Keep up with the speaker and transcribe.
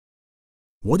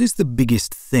What is the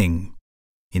biggest thing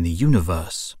in the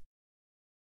universe?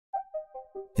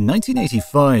 In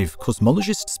 1985,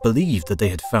 cosmologists believed that they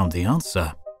had found the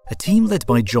answer. A team led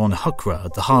by John Huckra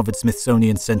at the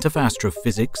Harvard-Smithsonian Center for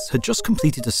Astrophysics had just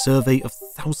completed a survey of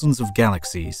thousands of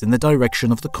galaxies in the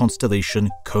direction of the constellation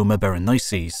Coma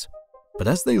Berenices. But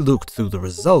as they looked through the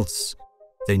results,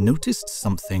 they noticed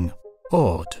something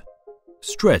odd.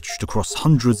 Stretched across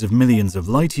hundreds of millions of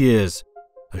light years,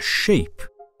 a shape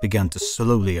began to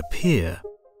slowly appear.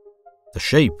 The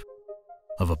shape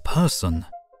of a person.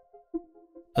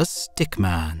 A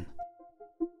stickman.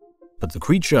 But the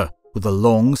creature, with a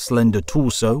long, slender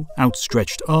torso,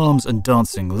 outstretched arms and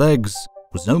dancing legs,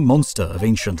 was no monster of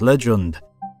ancient legend.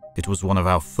 It was one of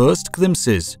our first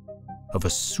glimpses of a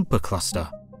supercluster.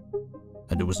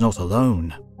 And it was not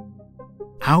alone.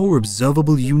 Our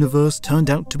observable universe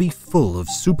turned out to be full of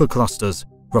superclusters,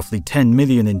 roughly 10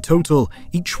 million in total,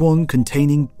 each one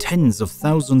containing tens of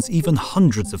thousands, even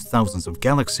hundreds of thousands of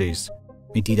galaxies.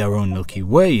 Indeed, our own Milky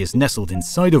Way is nestled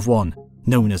inside of one,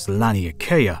 known as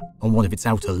Laniakea, on one of its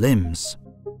outer limbs.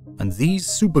 And these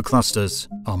superclusters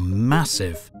are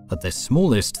massive. At their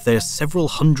smallest, they are several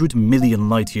hundred million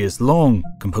light-years long,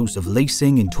 composed of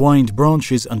lacing, entwined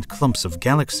branches and clumps of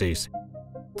galaxies.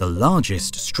 The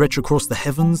largest stretch across the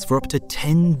heavens for up to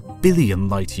 10 billion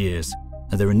light-years,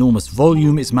 and their enormous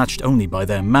volume is matched only by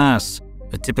their mass.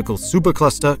 A typical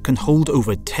supercluster can hold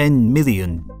over 10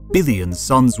 million billion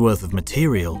suns worth of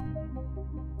material.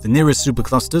 The nearest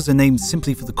superclusters are named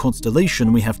simply for the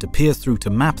constellation we have to peer through to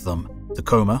map them: the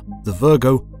Coma, the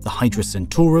Virgo, the Hydra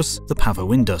Centaurus, the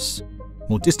Pavo Indus.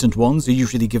 More distant ones are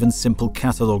usually given simple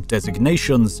catalogue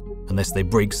designations, unless they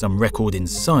break some record in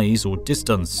size or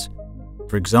distance.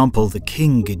 For example, the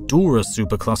King Ghidorah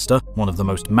supercluster, one of the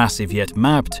most massive yet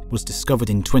mapped, was discovered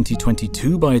in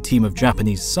 2022 by a team of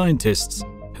Japanese scientists,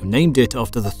 who named it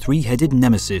after the three-headed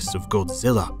nemesis of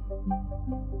Godzilla.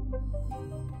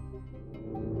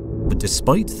 But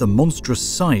despite the monstrous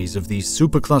size of these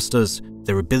superclusters,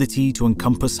 their ability to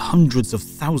encompass hundreds of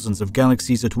thousands of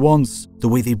galaxies at once, the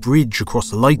way they bridge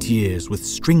across light years with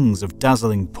strings of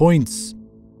dazzling points,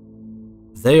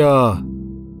 they are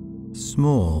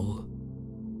small.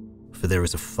 For there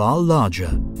is a far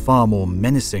larger, far more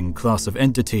menacing class of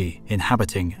entity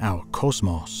inhabiting our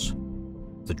cosmos.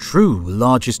 The true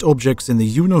largest objects in the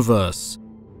universe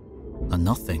are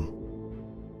nothing.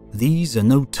 These are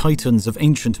no titans of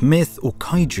ancient myth or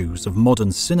kaijus of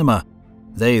modern cinema.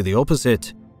 They are the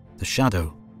opposite, the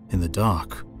shadow in the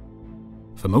dark.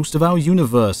 For most of our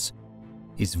universe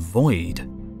is void,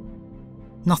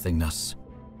 nothingness.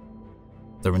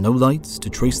 There are no lights to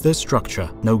trace their structure,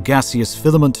 no gaseous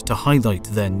filament to highlight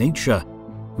their nature.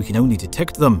 We can only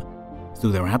detect them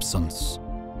through their absence.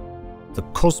 The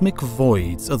cosmic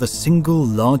voids are the single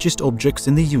largest objects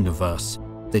in the universe.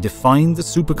 They define the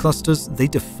superclusters, they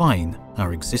define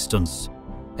our existence.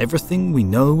 Everything we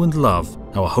know and love,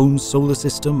 our home solar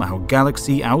system, our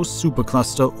galaxy, our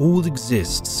supercluster, all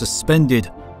exists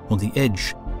suspended on the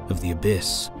edge of the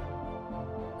abyss.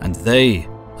 And they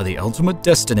are the ultimate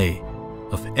destiny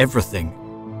of everything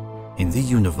in the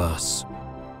universe.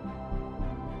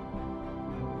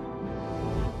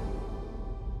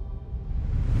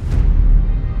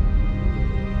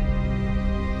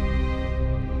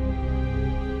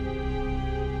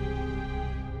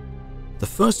 The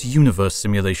first universe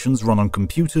simulations run on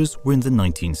computers were in the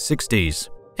 1960s.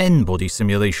 N-body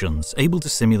simulations, able to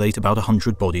simulate about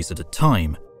 100 bodies at a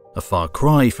time. A far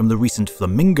cry from the recent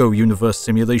Flamingo universe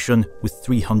simulation with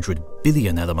 300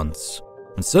 billion elements.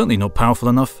 And certainly not powerful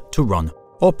enough to run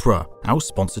Opera, our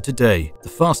sponsor today, the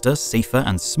faster, safer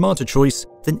and smarter choice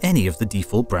than any of the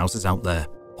default browsers out there.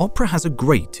 Opera has a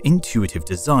great intuitive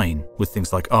design, with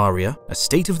things like Aria, a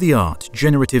state-of-the-art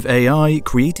generative AI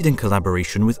created in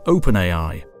collaboration with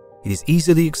OpenAI. It is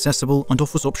easily accessible and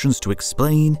offers options to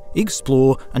explain,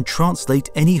 explore and translate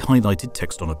any highlighted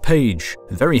text on a page,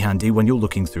 very handy when you're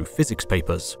looking through physics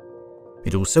papers.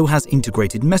 It also has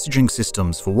integrated messaging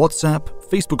systems for WhatsApp,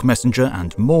 Facebook Messenger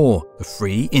and more, a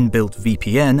free inbuilt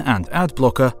VPN and ad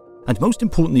blocker, and most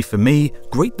importantly for me,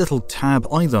 great little tab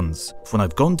islands for when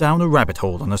I've gone down a rabbit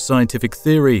hole on a scientific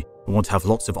theory and want to have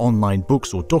lots of online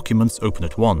books or documents open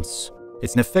at once.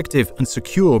 It's an effective and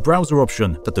secure browser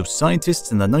option that those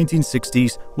scientists in the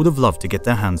 1960s would have loved to get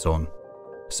their hands on.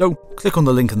 So click on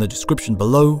the link in the description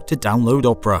below to download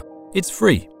Opera. It's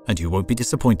free and you won't be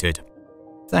disappointed.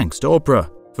 Thanks to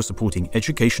Opera for supporting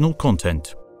educational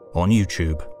content on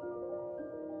YouTube.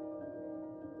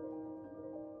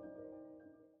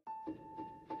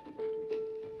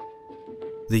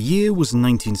 The year was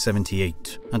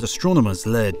 1978, and astronomers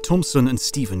Laird Thompson and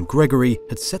Stephen Gregory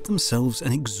had set themselves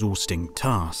an exhausting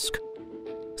task.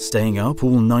 Staying up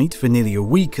all night for nearly a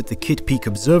week at the Kitt Peak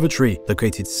Observatory,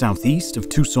 located southeast of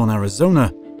Tucson, Arizona,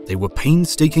 they were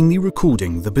painstakingly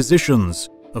recording the positions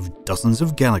of dozens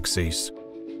of galaxies.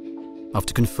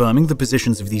 After confirming the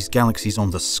positions of these galaxies on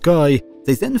the sky,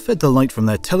 they then fed the light from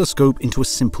their telescope into a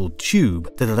simple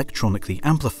tube that electronically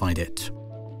amplified it.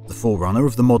 The forerunner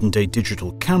of the modern-day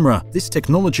digital camera, this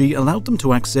technology allowed them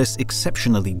to access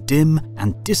exceptionally dim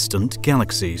and distant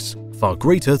galaxies, far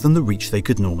greater than the reach they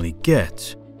could normally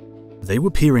get. They were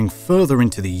peering further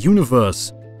into the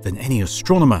universe than any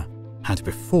astronomer had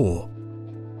before.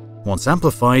 Once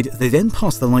amplified, they then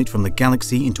passed the light from the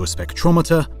galaxy into a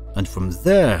spectrometer, and from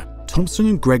there, Thompson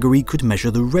and Gregory could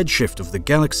measure the redshift of the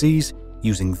galaxies,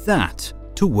 using that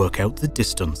to work out the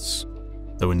distance.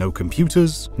 There were no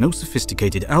computers, no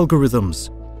sophisticated algorithms,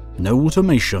 no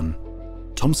automation.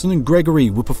 Thompson and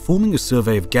Gregory were performing a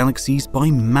survey of galaxies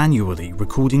by manually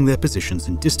recording their positions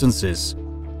and distances.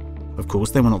 Of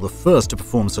course, they were not the first to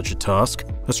perform such a task.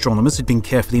 Astronomers had been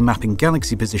carefully mapping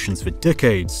galaxy positions for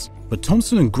decades, but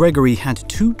Thompson and Gregory had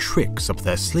two tricks up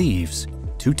their sleeves,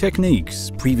 two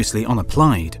techniques previously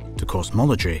unapplied to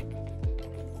cosmology.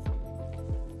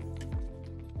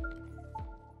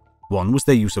 One was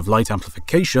their use of light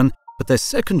amplification, but their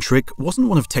second trick wasn't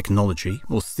one of technology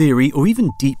or theory or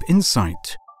even deep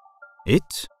insight.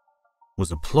 It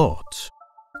was a plot,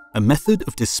 a method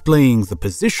of displaying the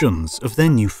positions of their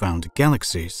newfound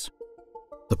galaxies.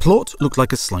 The plot looked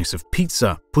like a slice of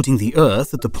pizza, putting the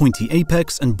Earth at the pointy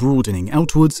apex and broadening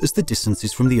outwards as the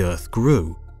distances from the Earth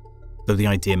grew. Though the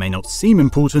idea may not seem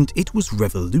important, it was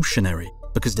revolutionary,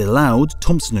 because it allowed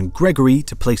Thompson and Gregory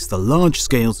to place the large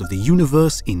scales of the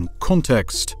universe in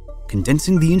context,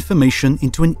 condensing the information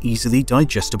into an easily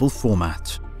digestible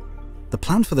format. The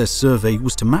plan for their survey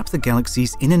was to map the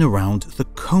galaxies in and around the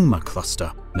Coma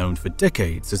cluster, known for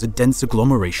decades as a dense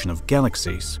agglomeration of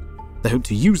galaxies. They hoped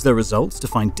to use their results to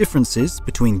find differences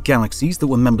between galaxies that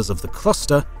were members of the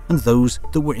cluster and those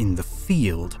that were in the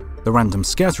field, the random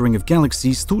scattering of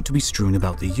galaxies thought to be strewn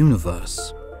about the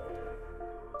universe.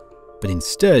 But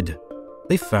instead,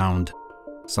 they found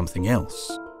something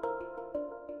else.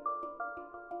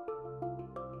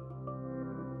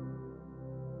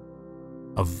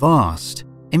 A vast,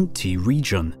 empty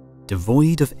region,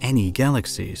 devoid of any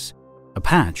galaxies. A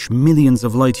patch millions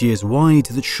of light years wide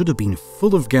that should have been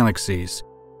full of galaxies,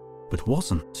 but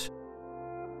wasn't.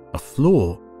 A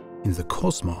flaw in the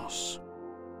cosmos.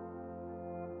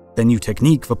 Their new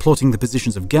technique for plotting the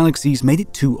positions of galaxies made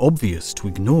it too obvious to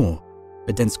ignore.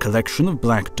 A dense collection of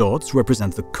black dots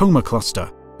represent the Coma cluster,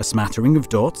 a smattering of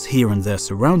dots here and there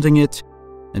surrounding it,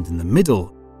 and in the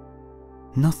middle,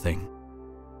 nothing.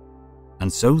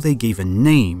 And so they gave a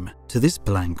name to this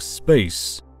blank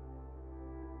space.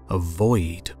 A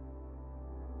void.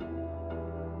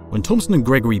 When Thompson and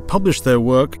Gregory published their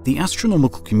work, the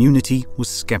astronomical community was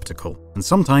skeptical and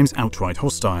sometimes outright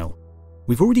hostile.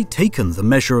 We've already taken the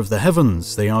measure of the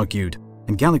heavens, they argued,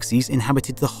 and galaxies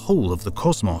inhabited the whole of the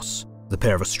cosmos. The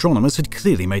pair of astronomers had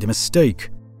clearly made a mistake.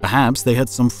 Perhaps they had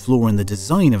some flaw in the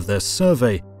design of their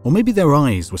survey, or maybe their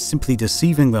eyes were simply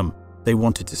deceiving them. They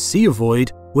wanted to see a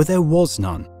void where there was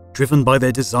none, driven by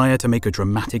their desire to make a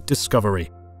dramatic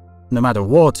discovery. No matter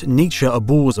what, nature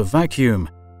abhors a vacuum,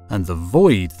 and the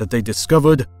void that they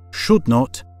discovered should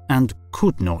not and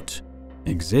could not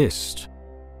exist.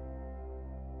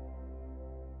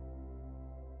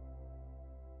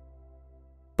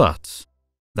 But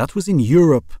that was in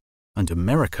Europe and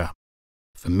America.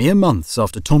 For mere months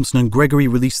after Thompson and Gregory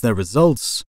released their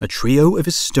results, a trio of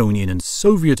Estonian and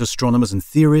Soviet astronomers and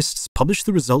theorists published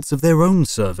the results of their own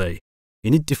survey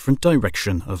in a different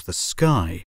direction of the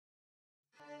sky.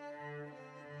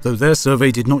 Though their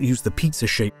survey did not use the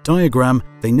pizza-shaped diagram,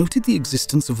 they noted the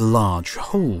existence of large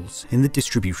holes in the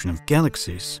distribution of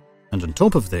galaxies. And on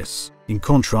top of this, in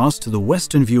contrast to the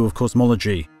Western view of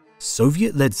cosmology,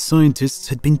 Soviet-led scientists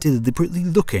had been deliberately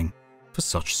looking for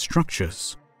such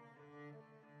structures.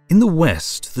 In the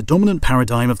West, the dominant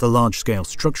paradigm of the large-scale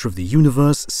structure of the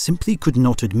universe simply could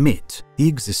not admit the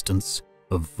existence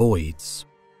of voids.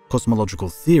 Cosmological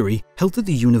theory held that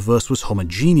the universe was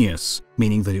homogeneous,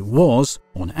 meaning that it was,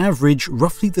 on average,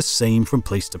 roughly the same from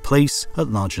place to place at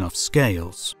large enough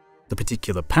scales. The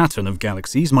particular pattern of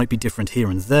galaxies might be different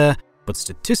here and there, but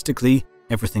statistically,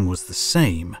 everything was the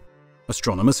same.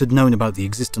 Astronomers had known about the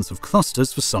existence of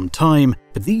clusters for some time,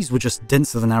 but these were just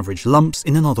denser than average lumps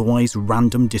in an otherwise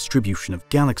random distribution of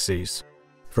galaxies.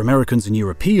 For Americans and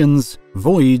Europeans,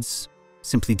 voids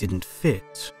simply didn't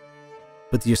fit.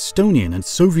 But the Estonian and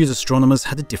Soviet astronomers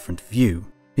had a different view.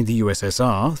 In the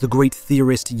USSR, the great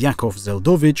theorist Yakov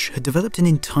Zeldovich had developed an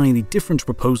entirely different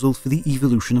proposal for the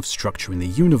evolution of structure in the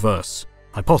universe,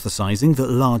 hypothesizing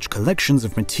that large collections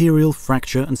of material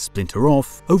fracture and splinter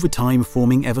off, over time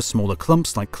forming ever smaller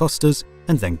clumps like clusters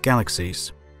and then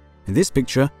galaxies. In this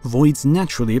picture, voids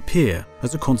naturally appear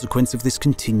as a consequence of this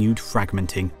continued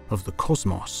fragmenting of the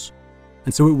cosmos.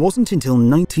 And so it wasn't until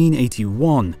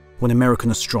 1981, when American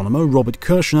astronomer Robert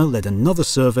Kirshner led another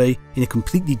survey in a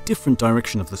completely different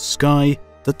direction of the sky,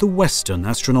 that the Western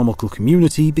astronomical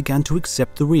community began to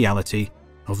accept the reality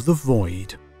of the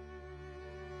void.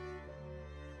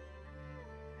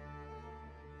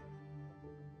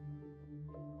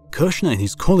 Kirshner and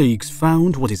his colleagues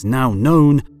found what is now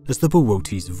known as the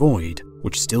Boötes Void,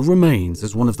 which still remains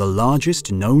as one of the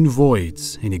largest known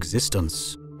voids in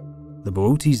existence. The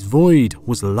Boötes Void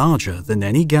was larger than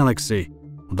any galaxy,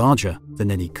 larger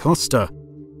than any cluster,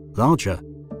 larger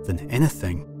than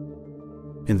anything.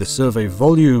 In the survey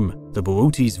volume, the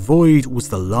Boötes Void was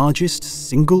the largest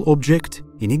single object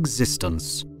in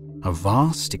existence, a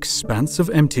vast expanse of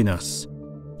emptiness,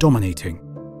 dominating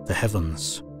the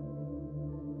heavens.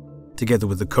 Together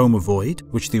with the Coma Void,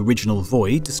 which the original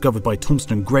void discovered by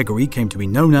Thomson and Gregory came to be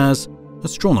known as,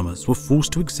 astronomers were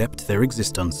forced to accept their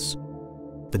existence.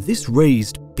 But this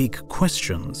raised big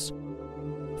questions.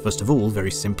 First of all,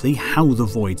 very simply, how the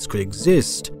voids could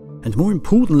exist, and more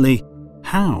importantly,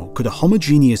 how could a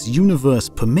homogeneous universe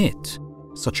permit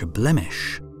such a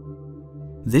blemish?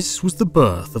 This was the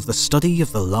birth of the study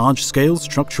of the large-scale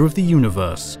structure of the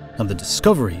universe, and the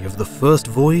discovery of the first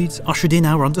voids ushered in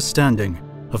our understanding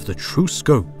of the true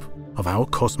scope of our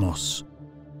cosmos.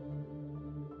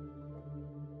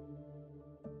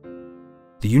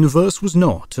 The universe was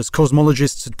not, as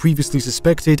cosmologists had previously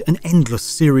suspected, an endless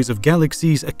series of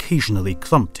galaxies occasionally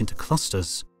clumped into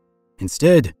clusters.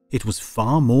 Instead, it was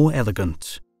far more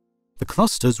elegant. The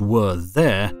clusters were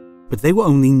there, but they were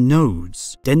only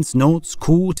nodes, dense knots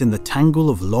caught in the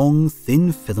tangle of long,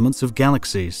 thin filaments of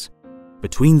galaxies.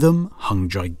 Between them hung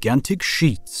gigantic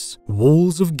sheets,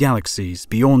 walls of galaxies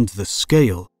beyond the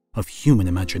scale of human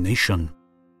imagination.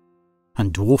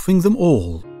 And dwarfing them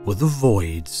all were the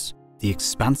voids, the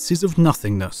expanses of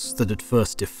nothingness that at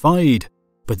first defied,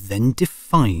 but then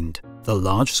defined the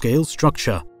large-scale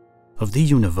structure of the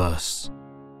universe.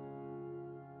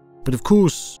 But of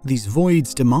course, these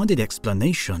voids demanded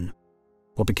explanation.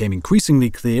 What became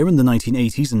increasingly clear in the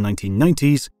 1980s and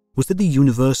 1990s was that the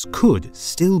universe could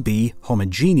still be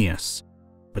homogeneous,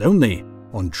 but only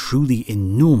on truly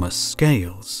enormous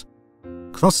scales.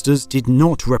 Clusters did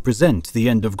not represent the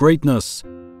end of greatness.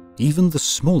 Even the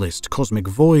smallest cosmic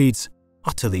voids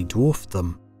utterly dwarfed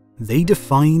them. They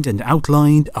defined and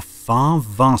outlined a far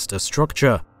vaster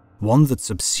structure, one that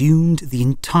subsumed the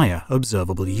entire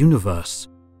observable universe.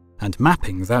 And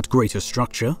mapping that greater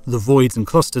structure, the voids and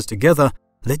clusters together,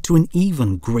 led to an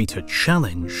even greater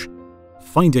challenge: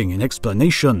 finding an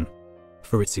explanation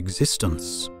for its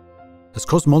existence. As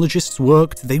cosmologists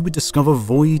worked, they would discover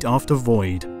void after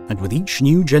void, and with each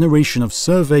new generation of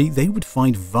survey, they would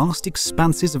find vast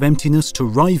expanses of emptiness to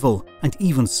rival and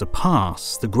even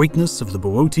surpass the greatness of the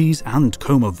Boötes and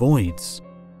Coma voids.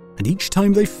 And each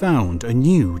time they found a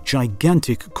new,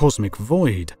 gigantic cosmic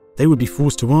void, they would be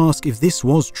forced to ask if this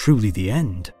was truly the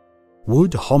end.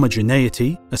 Would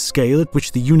homogeneity, a scale at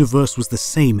which the universe was the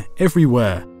same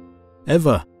everywhere,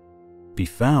 ever be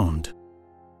found?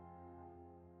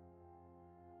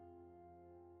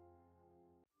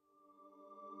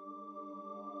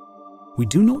 We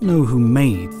do not know who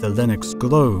made the Lenox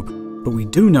globe, but we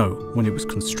do know when it was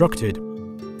constructed.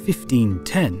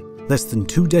 1510, less than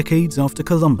 2 decades after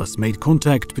Columbus made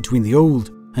contact between the Old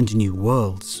and New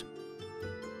Worlds.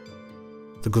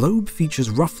 The globe features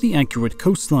roughly accurate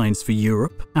coastlines for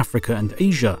Europe, Africa and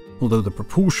Asia, although the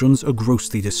proportions are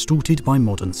grossly distorted by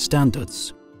modern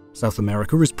standards. South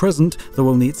America is present, though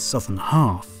only its southern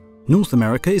half. North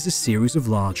America is a series of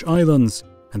large islands,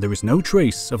 and there is no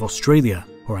trace of Australia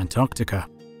or Antarctica.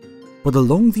 But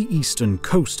along the eastern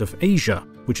coast of Asia,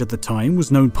 which at the time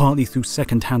was known partly through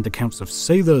second-hand accounts of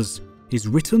sailors, is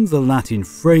written the Latin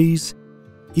phrase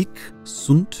 "Hic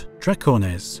sunt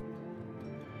dracones."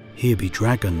 Here be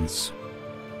dragons.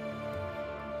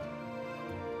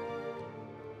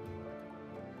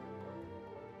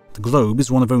 The globe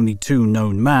is one of only 2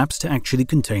 known maps to actually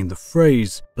contain the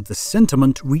phrase, but the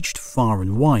sentiment reached far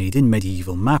and wide in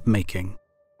medieval map-making.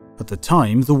 At the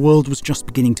time, the world was just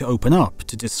beginning to open up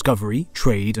to discovery,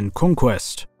 trade, and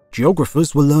conquest.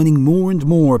 Geographers were learning more and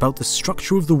more about the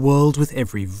structure of the world with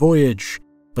every voyage,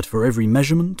 but for every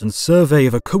measurement and survey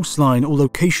of a coastline or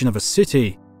location of a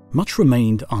city, much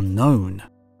remained unknown.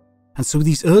 and so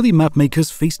these early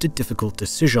mapmakers faced a difficult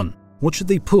decision. What should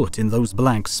they put in those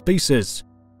blank spaces?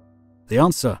 The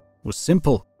answer was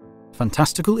simple: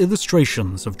 fantastical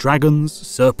illustrations of dragons,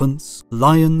 serpents,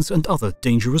 lions, and other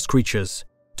dangerous creatures,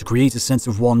 to create a sense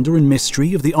of wonder and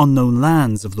mystery of the unknown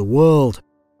lands of the world,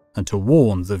 and to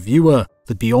warn the viewer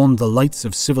that beyond the lights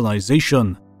of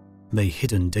civilization lay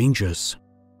hidden dangers.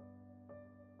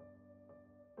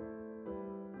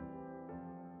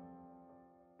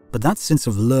 But that sense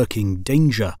of lurking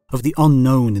danger, of the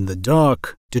unknown in the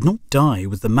dark, did not die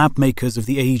with the mapmakers of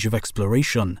the Age of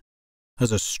Exploration.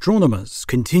 As astronomers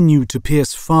continued to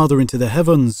pierce farther into the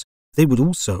heavens, they would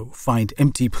also find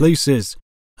empty places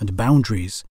and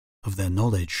boundaries of their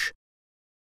knowledge.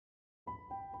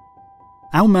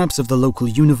 Our maps of the local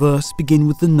universe begin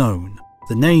with the known,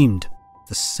 the named,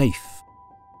 the safe.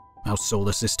 Our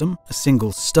solar system, a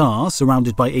single star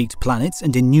surrounded by 8 planets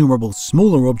and innumerable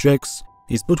smaller objects,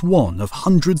 is but one of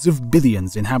hundreds of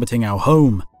billions inhabiting our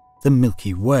home, the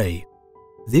Milky Way.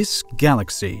 This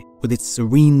galaxy, with its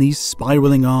serenely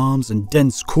spiraling arms and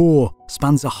dense core,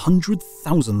 spans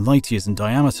 100,000 light-years in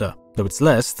diameter, though it's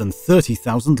less than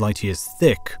 30,000 light-years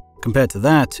thick. Compared to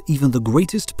that, even the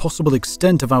greatest possible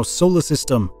extent of our solar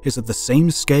system is at the same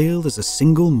scale as a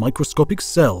single microscopic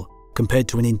cell compared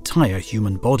to an entire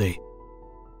human body.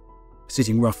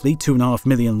 Sitting roughly 2.5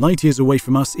 million light-years away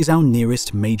from us is our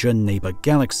nearest major neighbor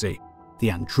galaxy,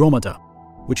 the Andromeda,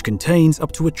 which contains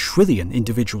up to 1 trillion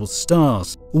individual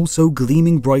stars, also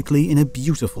gleaming brightly in a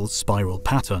beautiful spiral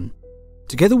pattern.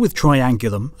 Together with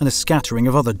Triangulum and a scattering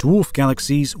of other dwarf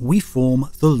galaxies, we form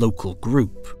the Local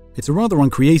Group. It's a rather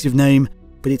uncreative name,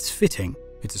 but it's fitting.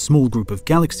 It's a small group of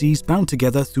galaxies bound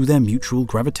together through their mutual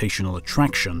gravitational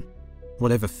attraction.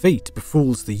 Whatever fate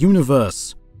befalls the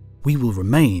universe, we will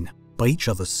remain by each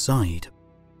other's side.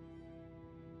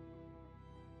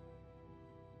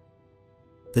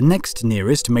 The next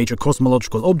nearest major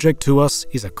cosmological object to us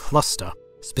is a cluster,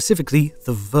 specifically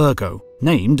the Virgo,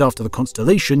 named after the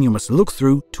constellation you must look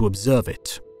through to observe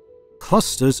it.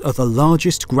 Clusters are the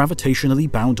largest gravitationally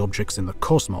bound objects in the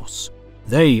cosmos.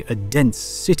 They are dense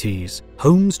cities,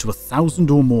 homes to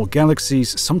 1,000 or more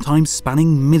galaxies, sometimes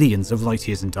spanning millions of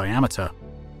light-years in diameter.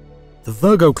 The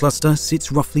Virgo cluster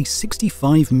sits roughly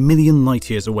 65 million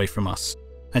light-years away from us,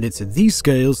 and it's at these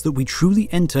scales that we truly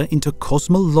enter into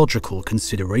cosmological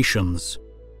considerations.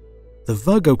 The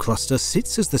Virgo cluster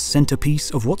sits as the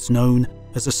centerpiece of what's known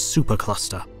as a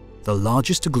supercluster, the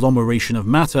largest agglomeration of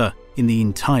matter in the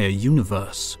entire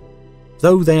universe.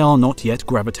 Though they are not yet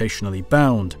gravitationally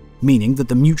bound, meaning that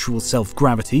the mutual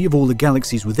self-gravity of all the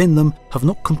galaxies within them have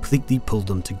not completely pulled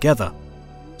them together.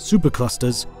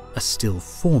 Superclusters are still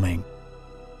forming.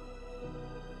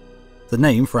 The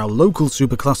name for our local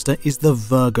supercluster is the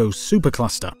Virgo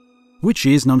supercluster, which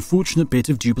is an unfortunate bit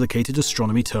of duplicated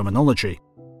astronomy terminology.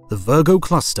 The Virgo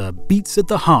cluster beats at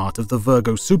the heart of the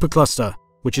Virgo supercluster,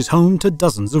 which is home to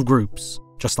dozens of groups,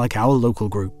 just like our local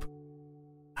group.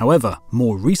 However,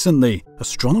 more recently,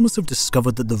 astronomers have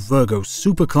discovered that the Virgo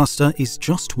supercluster is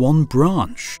just one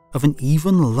branch of an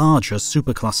even larger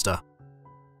supercluster,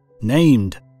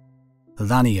 named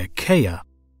Laniakea,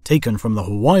 taken from the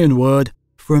Hawaiian word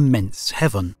for immense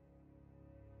heaven.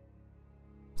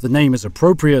 The name is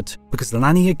appropriate because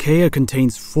Laniakea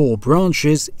contains 4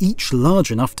 branches, each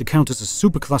large enough to count as a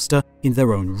supercluster in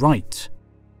their own right.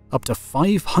 Up to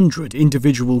 500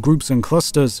 individual groups and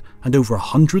clusters, and over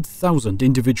 100,000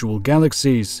 individual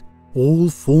galaxies, all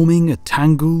forming a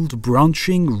tangled,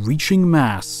 branching, reaching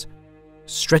mass,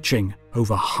 stretching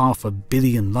over 500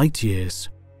 million light-years.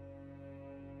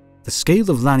 The scale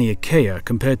of Laniakea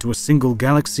compared to a single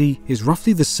galaxy is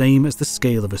roughly the same as the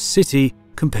scale of a city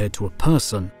compared to a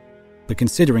person. But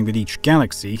considering that each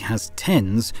galaxy has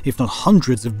tens, if not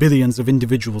hundreds of billions of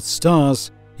individual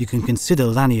stars, you can consider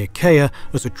Laniakea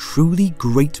as a truly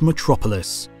great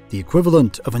metropolis, the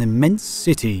equivalent of an immense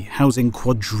city housing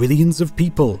quadrillions of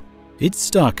people, its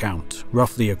star count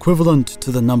roughly equivalent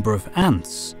to the number of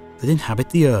ants that inhabit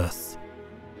the Earth.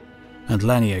 And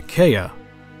Laniakea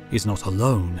is not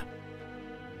alone.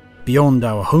 Beyond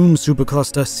our home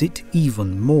supercluster sit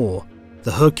even more: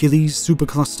 the Hercules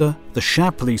supercluster, the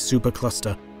Shapley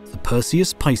supercluster, the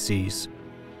Perseus Pisces.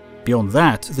 Beyond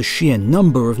that, the sheer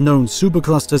number of known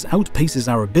superclusters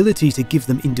outpaces our ability to give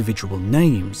them individual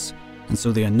names, and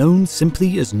so they are known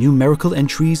simply as numerical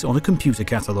entries on a computer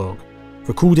catalogue,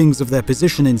 recordings of their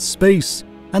position in space,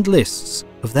 and lists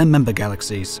of their member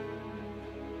galaxies.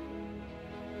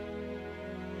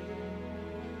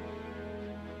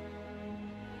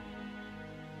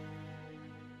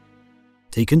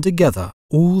 Taken together,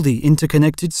 all the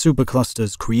interconnected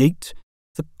superclusters create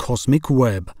the cosmic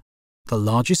web, the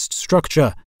largest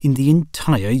structure in the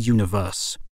entire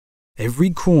universe.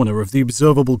 Every corner of the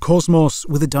observable cosmos,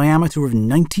 with a diameter of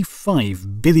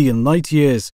 95 billion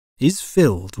light-years, is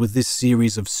filled with this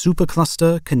series of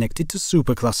supercluster connected to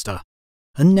supercluster,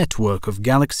 a network of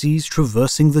galaxies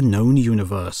traversing the known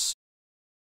universe.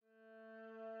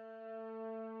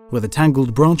 Where the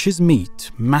tangled branches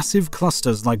meet, massive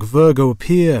clusters like Virgo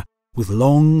appear, with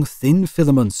long, thin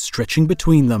filaments stretching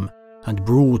between them and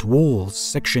broad walls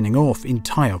sectioning off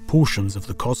entire portions of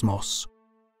the cosmos.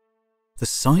 The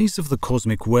size of the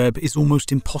cosmic web is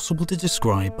almost impossible to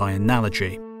describe by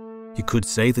analogy. You could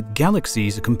say that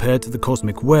galaxies are compared to the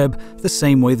cosmic web the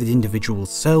same way that individual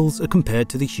cells are compared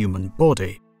to the human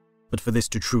body. But for this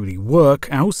to truly work,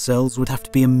 our cells would have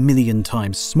to be 1,000,000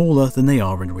 times smaller than they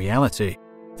are in reality.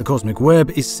 The cosmic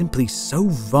web is simply so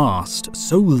vast,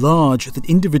 so large, that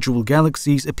individual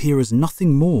galaxies appear as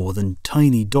nothing more than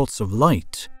tiny dots of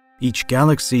light. Each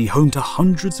galaxy home to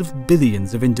hundreds of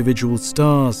billions of individual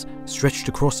stars, stretched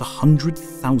across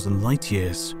 100,000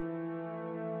 light-years.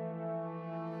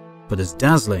 But as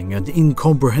dazzling and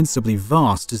incomprehensibly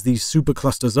vast as these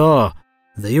superclusters are,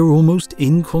 they are almost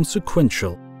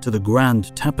inconsequential to the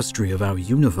grand tapestry of our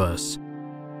universe.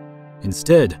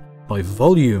 Instead, by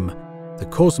volume, the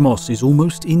cosmos is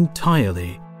almost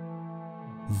entirely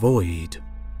void.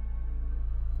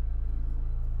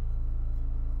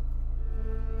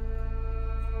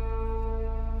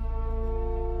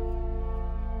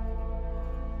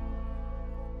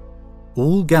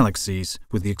 All galaxies,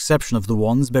 with the exception of the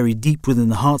ones buried deep within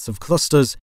the hearts of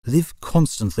clusters, live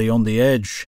constantly on the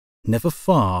edge, never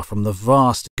far from the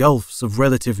vast gulfs of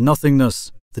relative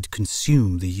nothingness that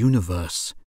consume the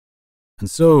universe. And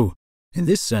so, in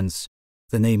this sense,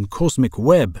 the name cosmic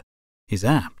web is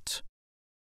apt.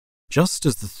 Just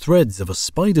as the threads of a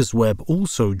spider's web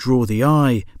also draw the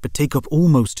eye but take up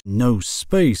almost no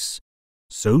space,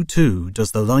 so too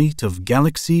does the light of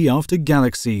galaxy after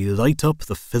galaxy light up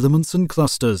the filaments and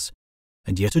clusters,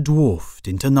 and yet are dwarfed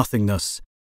into nothingness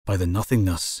by the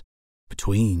nothingness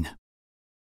between.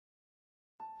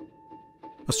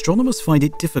 Astronomers find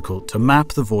it difficult to map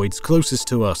the voids closest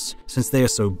to us, since they are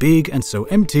so big and so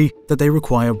empty that they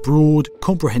require broad,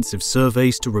 comprehensive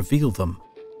surveys to reveal them.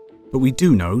 But we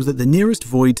do know that the nearest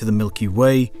void to the Milky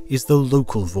Way is the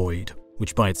local void,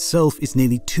 which by itself is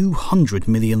nearly 200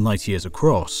 million light-years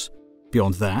across.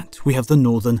 Beyond that, we have the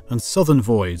northern and southern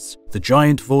voids, the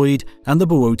Giant Void, and the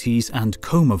Boötes and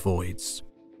Coma voids.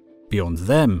 Beyond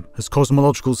them, as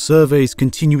cosmological surveys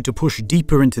continue to push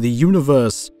deeper into the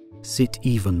universe, sit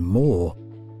even more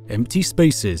empty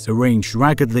spaces arranged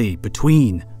raggedly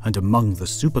between and among the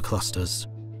superclusters.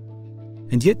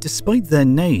 And yet, despite their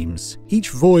names,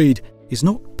 each void is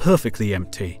not perfectly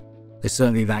empty. They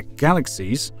certainly lack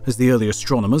galaxies, as the early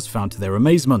astronomers found to their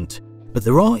amazement, but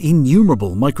there are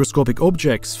innumerable microscopic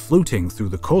objects floating through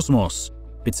the cosmos,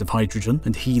 bits of hydrogen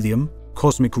and helium,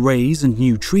 cosmic rays and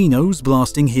neutrinos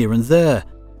blasting here and there,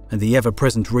 and the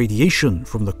ever-present radiation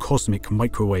from the cosmic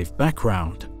microwave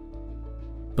background.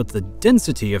 But the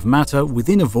density of matter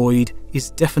within a void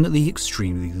is definitely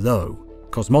extremely low.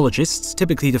 Cosmologists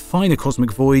typically define a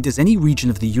cosmic void as any region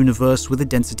of the universe with a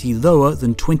density lower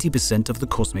than 20% of the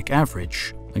cosmic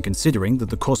average. And considering that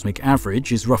the cosmic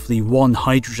average is roughly 1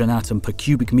 hydrogen atom per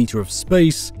cubic meter of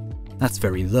space, that's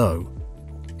very low.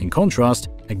 In contrast,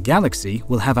 a galaxy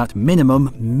will have at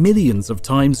minimum millions of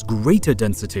times greater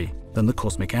density than the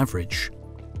cosmic average.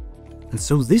 And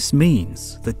so this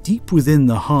means that deep within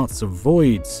the hearts of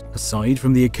voids, aside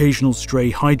from the occasional stray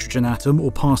hydrogen atom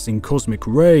or passing cosmic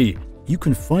ray, you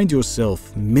can find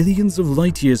yourself millions of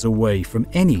light-years away from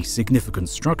any significant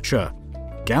structure,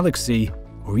 galaxy,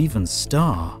 or even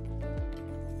star.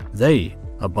 They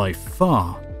are by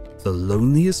far the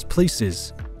loneliest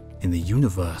places in the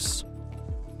universe.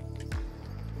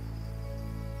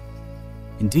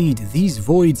 Indeed, these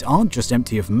voids aren't just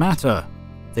empty of matter,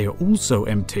 they are also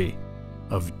empty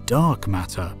of dark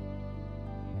matter.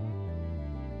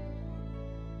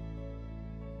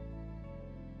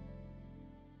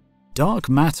 Dark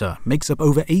matter makes up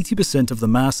over 80% of the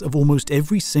mass of almost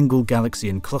every single galaxy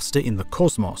and cluster in the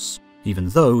cosmos, even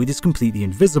though it is completely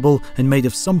invisible and made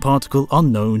of some particle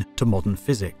unknown to modern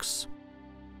physics.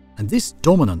 And this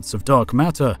dominance of dark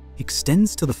matter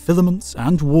extends to the filaments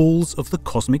and walls of the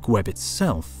cosmic web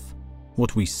itself.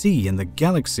 What we see in the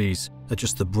galaxies are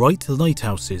just the bright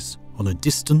lighthouses on a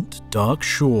distant, dark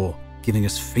shore, giving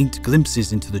us faint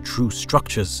glimpses into the true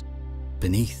structures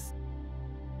beneath.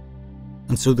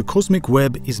 And so the cosmic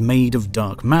web is made of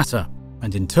dark matter,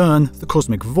 and in turn, the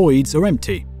cosmic voids are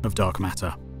empty of dark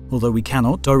matter. Although we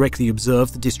cannot directly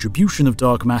observe the distribution of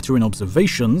dark matter in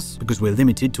observations, because we're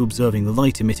limited to observing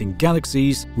light-emitting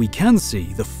galaxies, we can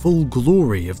see the full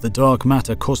glory of the dark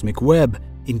matter cosmic web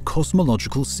in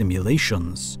cosmological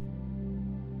simulations.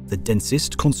 The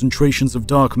densest concentrations of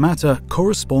dark matter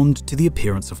correspond to the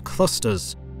appearance of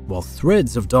clusters, while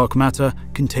threads of dark matter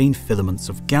contain filaments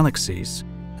of galaxies.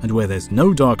 And where there's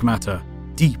no dark matter,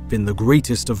 deep in the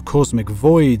greatest of cosmic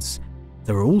voids,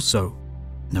 there are also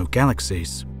no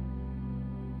galaxies.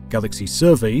 Galaxy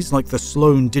surveys like the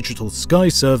Sloan Digital Sky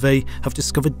Survey have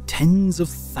discovered tens of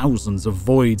thousands of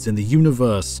voids in the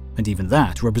universe, and even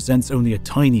that represents only a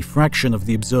tiny fraction of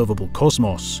the observable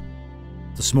cosmos.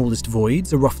 The smallest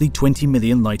voids are roughly 20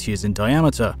 million light-years in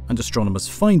diameter, and astronomers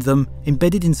find them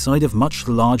embedded inside of much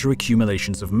larger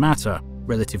accumulations of matter,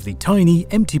 relatively tiny,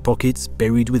 empty pockets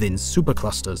buried within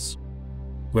superclusters.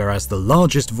 Whereas the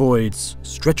largest voids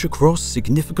stretch across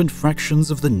significant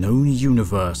fractions of the known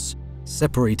universe,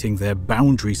 separating their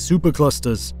boundary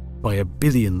superclusters by 1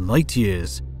 billion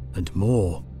light-years and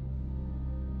more.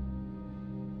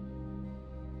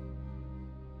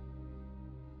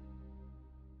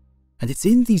 And it's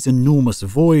in these enormous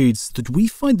voids that we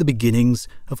find the beginnings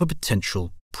of a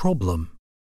potential problem.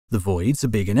 The voids are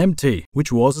big and empty,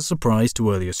 which was a surprise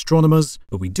to early astronomers,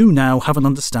 but we do now have an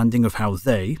understanding of how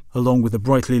they, along with the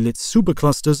brightly lit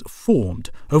superclusters,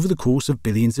 formed over the course of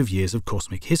billions of years of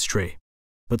cosmic history.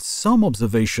 But some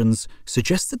observations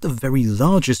suggest that the very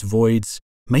largest voids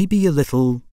may be a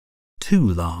little too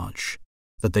large,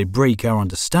 that they break our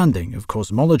understanding of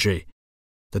cosmology,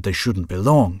 that they shouldn't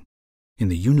belong in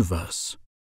the universe.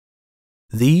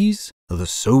 These are the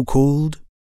so-called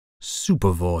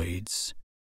supervoids.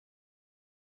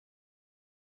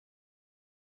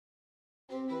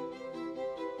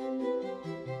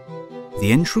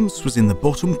 The entrance was in the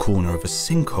bottom corner of a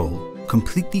sinkhole,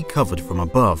 completely covered from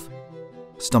above.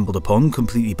 Stumbled upon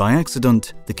completely by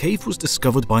accident, the cave was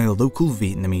discovered by a local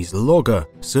Vietnamese logger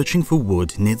searching for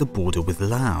wood near the border with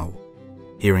Laos.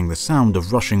 Hearing the sound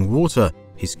of rushing water,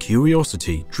 his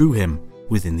curiosity drew him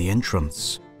within the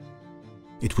entrance.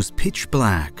 It was pitch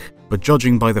black, but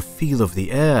judging by the feel of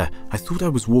the air, I thought I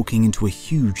was walking into a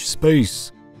huge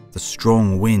space. The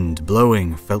strong wind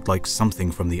blowing felt like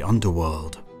something from the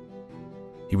underworld.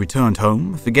 He returned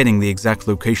home, forgetting the exact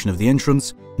location of the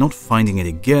entrance, not finding it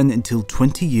again until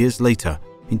 20 years later,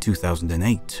 in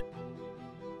 2008.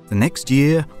 The next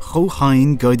year, Ho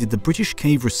Hein guided the British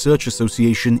Cave Research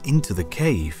Association into the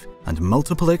cave, and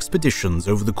multiple expeditions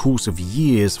over the course of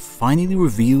years finally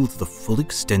revealed the full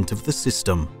extent of the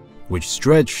system, which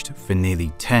stretched for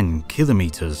nearly 10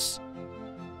 kilometers.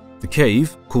 The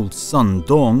cave, called Sun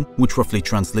Dong, which roughly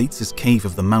translates as Cave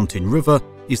of the Mountain River,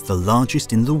 is the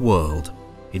largest in the world.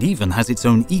 It even has its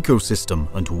own ecosystem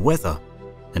and weather,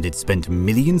 and it spent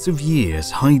millions of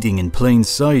years hiding in plain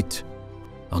sight,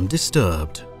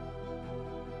 undisturbed.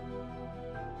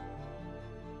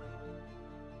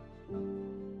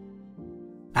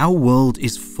 Our world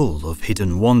is full of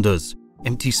hidden wonders,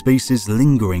 empty spaces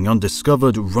lingering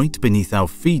undiscovered right beneath our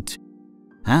feet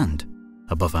and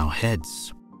above our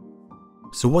heads.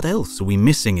 So what else are we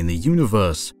missing in the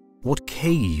universe? What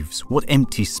caves, what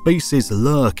empty spaces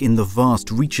lurk in the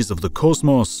vast reaches of the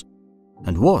cosmos?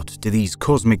 And what do these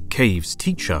cosmic caves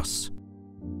teach us?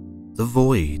 The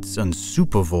voids and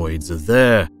supervoids are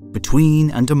there,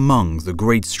 between and among the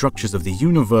great structures of the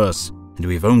universe, and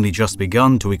we've only just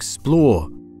begun to explore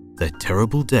their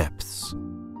terrible depths.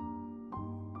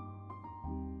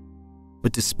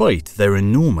 But despite their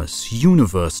enormous,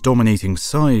 universe-dominating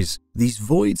size, these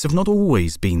voids have not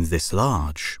always been this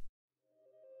large.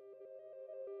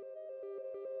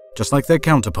 Just like their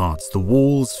counterparts, the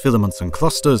walls, filaments, and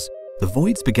clusters, the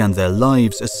voids began their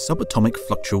lives as subatomic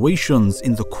fluctuations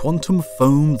in the quantum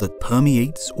foam that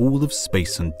permeates all of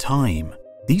space and time.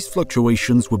 These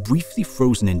fluctuations were briefly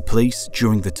frozen in place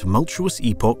during the tumultuous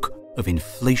epoch of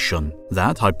inflation.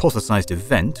 That hypothesized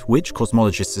event, which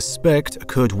cosmologists suspect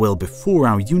occurred well before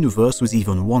our universe was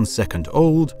even 1 second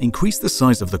old, increased the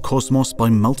size of the cosmos by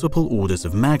multiple orders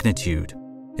of magnitude.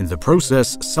 In the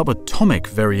process, subatomic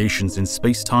variations in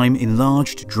space-time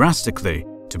enlarged drastically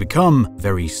to become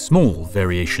very small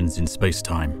variations in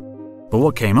space-time. But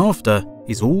what came after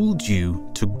is all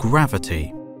due to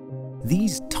gravity.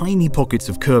 These tiny pockets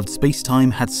of curved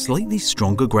space-time had slightly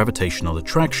stronger gravitational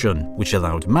attraction, which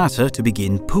allowed matter to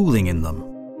begin pooling in them.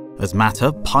 As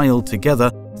matter piled together,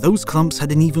 those clumps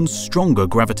had an even stronger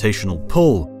gravitational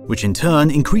pull, which in turn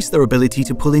increased their ability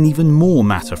to pull in even more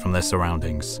matter from their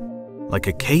surroundings. Like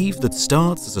a cave that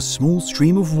starts as a small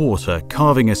stream of water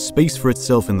carving a space for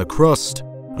itself in the crust,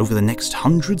 over the next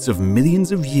hundreds of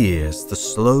millions of years, the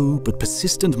slow but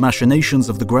persistent machinations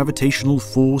of the gravitational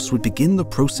force would begin the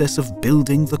process of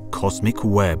building the cosmic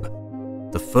web.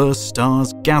 The first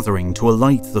stars gathering to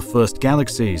alight the first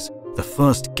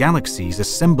galaxies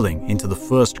assembling into the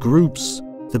first groups,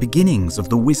 the beginnings of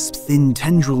the wisp-thin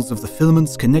tendrils of the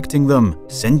filaments connecting them,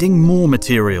 sending more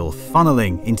material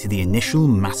funneling into the initial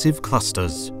massive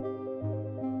clusters.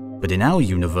 But in our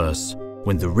universe,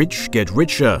 when the rich get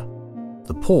richer,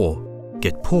 the poor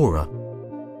get poorer.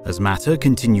 As matter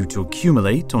continued to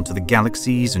accumulate onto the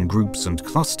galaxies and groups and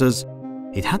clusters,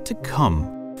 it had to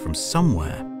come from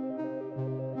somewhere.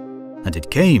 And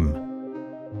it came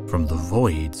from the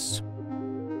voids.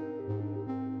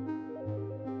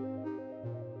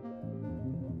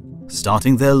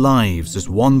 Starting their lives as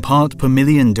 1 part per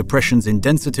million depressions in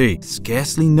density,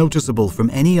 scarcely noticeable from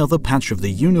any other patch of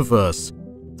the universe,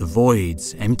 the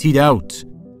voids emptied out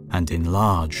and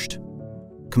enlarged.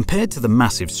 Compared to the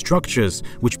massive structures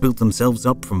which built themselves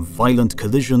up from violent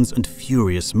collisions and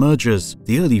furious mergers,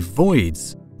 the early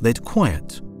voids led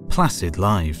quiet, placid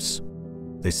lives.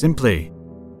 They simply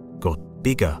got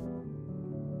bigger.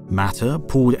 Matter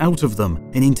poured out of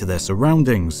them and into their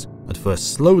surroundings, at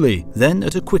first slowly, then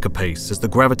at a quicker pace as the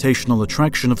gravitational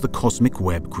attraction of the cosmic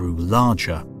web grew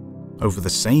larger. Over the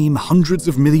same hundreds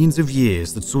of millions of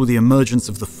years that saw the emergence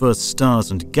of the first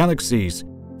stars and galaxies,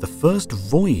 the first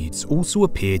voids also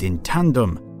appeared in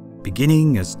tandem,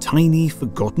 beginning as tiny,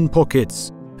 forgotten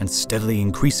pockets and steadily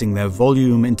increasing their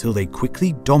volume until they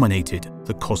quickly dominated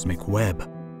the cosmic web.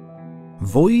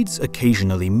 Voids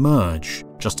occasionally merge,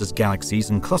 just as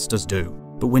galaxies and clusters do.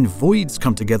 But when voids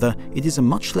come together, it is a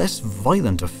much less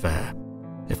violent affair.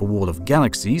 If a wall of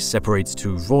galaxies separates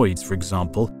 2 voids, for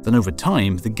example, then over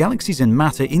time, the galaxies and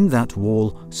matter in that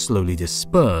wall slowly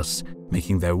disperse,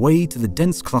 making their way to the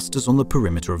dense clusters on the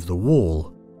perimeter of the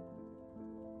wall.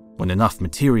 When enough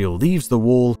material leaves the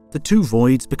wall, the 2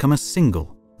 voids become a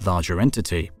single, larger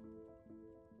entity.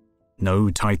 No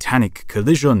titanic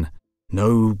collision,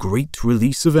 no great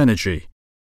release of energy,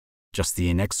 just the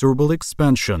inexorable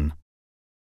expansion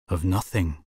of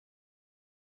nothing.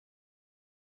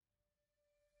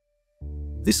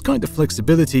 This kind of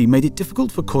flexibility made it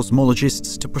difficult for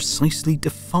cosmologists to precisely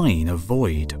define a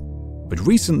void. But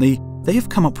recently, they have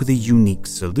come up with a unique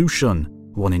solution,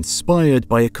 one inspired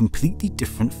by a completely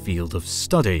different field of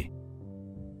study: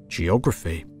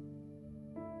 geography.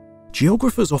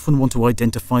 Geographers often want to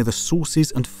identify the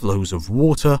sources and flows of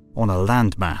water on a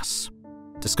landmass.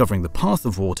 Discovering the path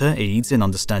of water aids in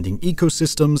understanding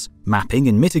ecosystems, mapping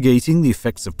and mitigating the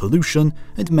effects of pollution,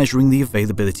 and measuring the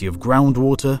availability of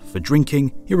groundwater for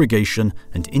drinking, irrigation,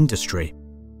 and industry.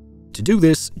 To do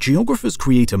this, geographers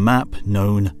create a map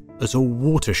known as a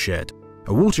watershed.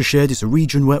 A watershed is a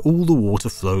region where all the water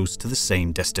flows to the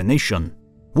same destination.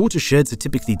 Watersheds are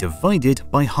typically divided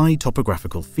by high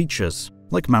topographical features,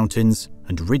 like mountains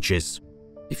and ridges.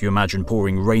 If you imagine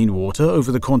pouring rainwater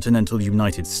over the continental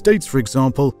United States, for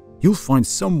example, you'll find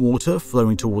some water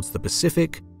flowing towards the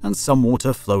Pacific and some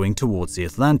water flowing towards the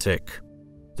Atlantic.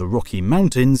 The Rocky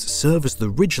Mountains serve as the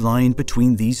ridgeline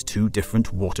between these 2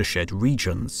 different watershed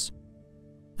regions.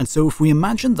 And so if we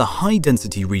imagine the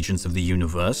high-density regions of the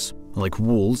universe, like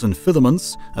walls and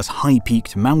filaments, as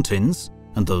high-peaked mountains,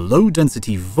 and the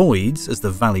low-density voids as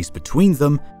the valleys between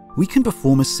them, we can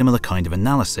perform a similar kind of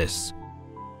analysis.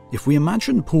 If we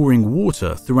imagine pouring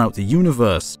water throughout the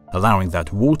universe, allowing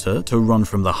that water to run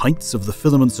from the heights of the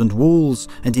filaments and walls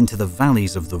and into the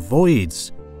valleys of the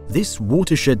voids, this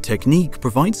watershed technique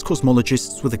provides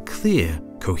cosmologists with a clear,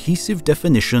 cohesive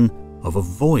definition of a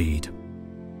void.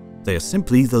 They are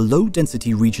simply the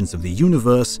low-density regions of the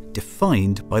universe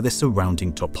defined by their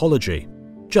surrounding topology,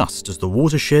 just as the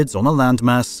watersheds on a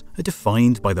landmass are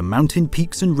defined by the mountain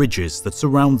peaks and ridges that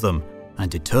surround them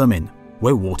and determine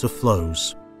where water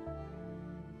flows.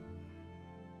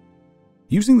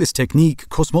 Using this technique,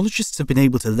 cosmologists have been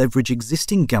able to leverage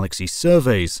existing galaxy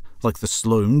surveys, like the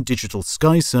Sloan Digital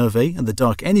Sky Survey and the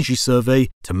Dark Energy Survey,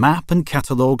 to map and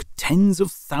catalogue tens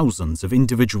of thousands of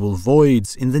individual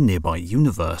voids in the nearby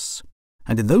universe.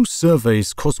 And in those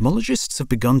surveys, cosmologists have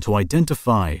begun to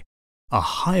identify a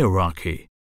hierarchy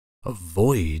of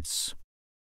voids.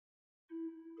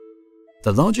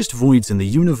 The largest voids in the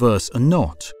universe are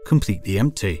not completely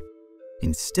empty.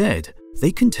 Instead,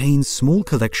 they contain small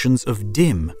collections of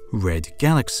dim, red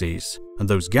galaxies, and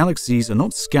those galaxies are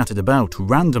not scattered about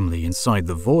randomly inside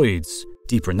the voids.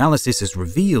 Deeper analysis has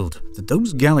revealed that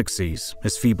those galaxies,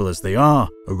 as feeble as they are,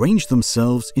 arrange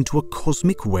themselves into a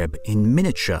cosmic web in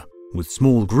miniature, with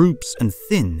small groups and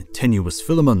thin, tenuous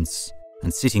filaments.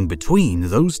 And sitting between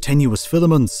those tenuous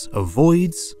filaments are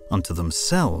voids unto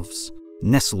themselves,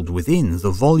 nestled within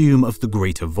the volume of the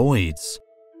greater voids.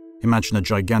 Imagine a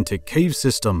gigantic cave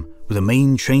system with a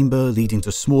main chamber leading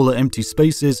to smaller empty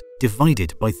spaces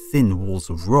divided by thin walls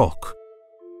of rock.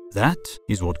 That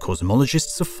is what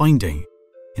cosmologists are finding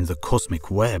in the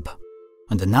cosmic web.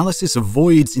 And analysis of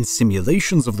voids in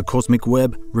simulations of the cosmic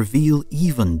web reveal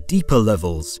even deeper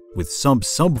levels, with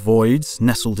sub-sub-voids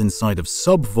nestled inside of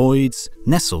sub-voids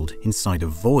nestled inside of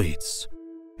voids.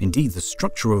 Indeed, the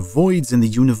structure of voids in the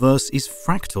universe is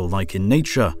fractal-like in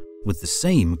nature, with the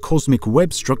same cosmic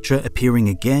web structure appearing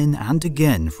again and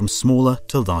again from smaller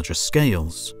to larger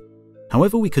scales.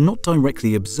 However, we cannot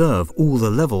directly observe all the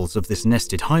levels of this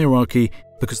nested hierarchy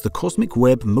because the cosmic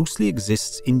web mostly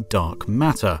exists in dark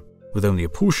matter, with only a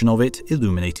portion of it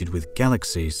illuminated with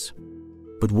galaxies.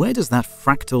 But where does that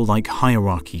fractal-like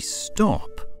hierarchy stop?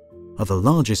 Are the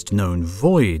largest known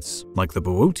voids, like the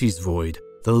Boötes void,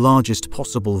 the largest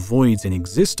possible voids in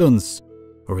existence?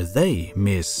 Or are they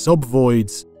mere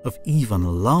sub-voids of even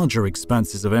larger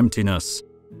expanses of emptiness?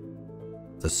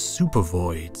 The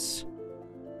supervoids.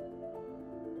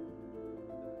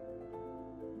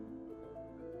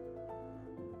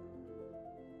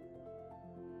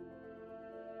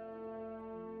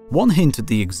 One hint at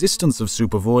the existence of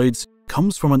supervoids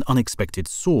comes from an unexpected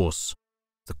source,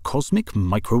 the cosmic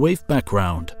microwave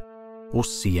background, or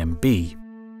CMB.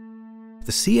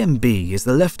 The CMB is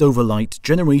the leftover light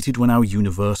generated when our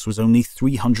universe was only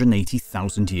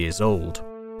 380,000 years old.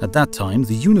 At that time,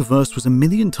 the universe was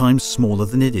 1,000,000 times smaller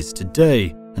than it is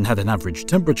today, and had an average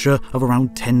temperature of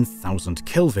around 10,000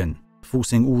 Kelvin,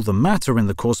 forcing all the matter in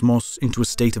the cosmos into a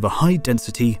state of a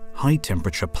high-density,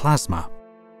 high-temperature plasma.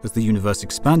 As the universe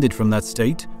expanded from that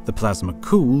state, the plasma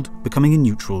cooled, becoming a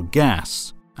neutral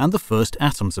gas, and the first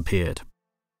atoms appeared.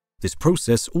 This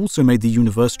process also made the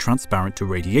universe transparent to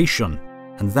radiation,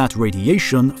 and that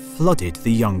radiation flooded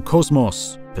the young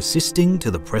cosmos, persisting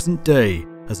to the present day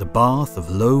as a bath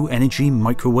of low-energy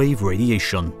microwave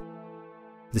radiation.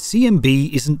 The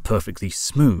CMB isn't perfectly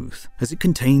smooth, as it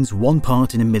contains 1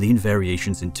 part in 1,000,000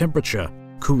 variations in temperature,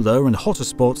 cooler and hotter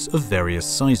spots of various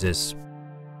sizes.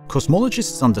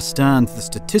 Cosmologists understand the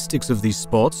statistics of these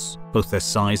spots, both their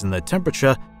size and their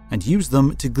temperature, and use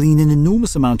them to glean an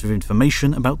enormous amount of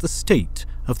information about the state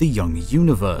of the young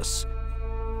universe.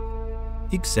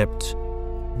 Except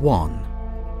one.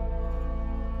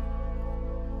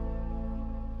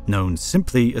 Known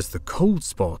simply as the cold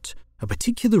spot, a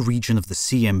particular region of the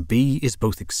CMB is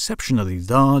both exceptionally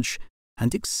large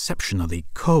and exceptionally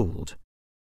cold.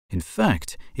 In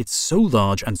fact, it's so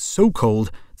large and so cold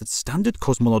that standard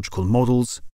cosmological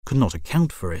models could not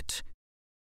account for it.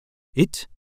 It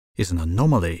is an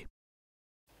anomaly.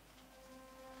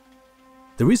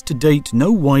 There is to date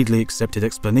no widely accepted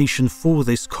explanation for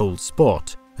this cold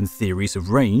spot, and theories have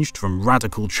ranged from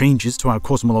radical changes to our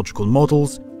cosmological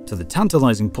models to the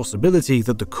tantalizing possibility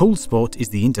that the cold spot is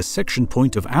the intersection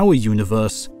point of our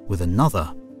universe with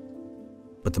another.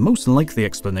 But the most likely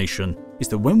explanation is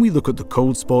that when we look at the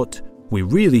cold spot, we're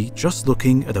really just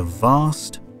looking at a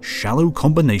vast, shallow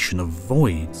combination of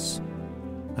voids.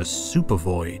 A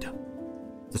supervoid.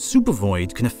 The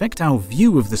supervoid can affect our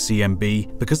view of the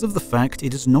CMB because of the fact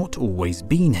it has not always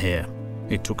been here.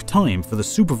 It took time for the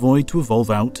supervoid to evolve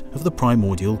out of the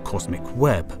primordial cosmic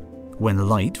web. When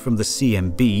light from the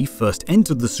CMB first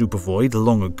entered the supervoid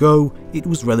long ago, it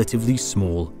was relatively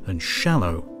small and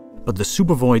shallow. But the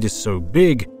supervoid is so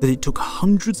big that it took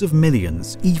hundreds of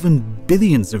millions, even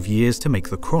billions of years to make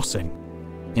the crossing.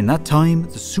 In that time,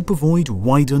 the supervoid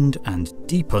widened and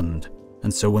deepened,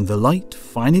 and so when the light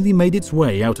finally made its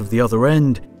way out of the other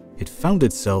end, it found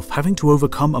itself having to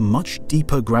overcome a much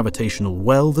deeper gravitational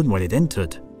well than when it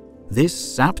entered. This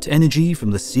sapped energy from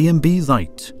the CMB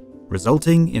light,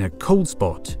 resulting in a cold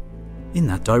spot in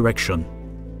that direction.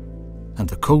 And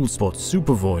the cold spot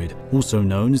supervoid, also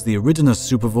known as the Eridanus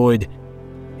supervoid,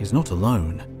 is not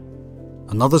alone.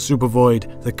 Another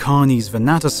supervoid, the Carnes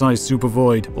Venatici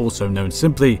supervoid, also known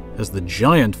simply as the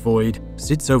Giant Void,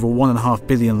 sits over 1.5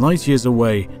 billion light-years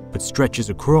away, but stretches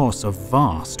across a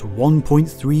vast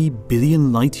 1.3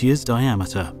 billion light-years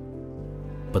diameter.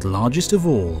 But largest of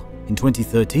all, in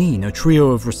 2013, a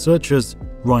trio of researchers,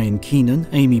 Ryan Keenan,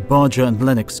 Amy Barger and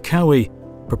Lennox Cowie,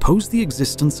 proposed the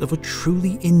existence of a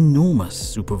truly enormous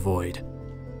supervoid.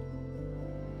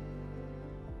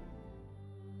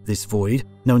 This void,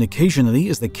 known occasionally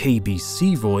as the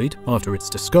KBC void after its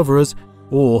discoverers,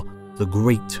 or the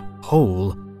Great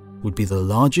Hole, would be the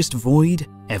largest void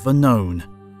ever known,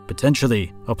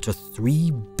 potentially up to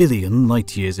 3 billion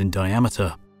light-years in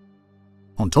diameter.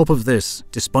 On top of this,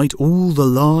 despite all the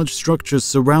large structures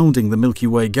surrounding the Milky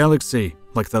Way galaxy,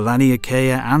 like the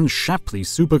Laniakea and Shapley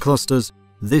superclusters,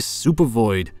 this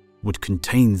supervoid would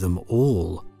contain them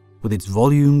all, with its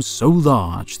volume so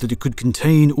large that it could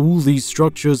contain all these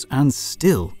structures and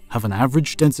still have an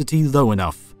average density low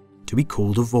enough to be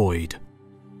called a void.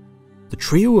 The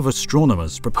trio of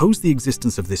astronomers proposed the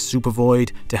existence of this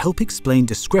supervoid to help explain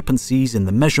discrepancies in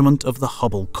the measurement of the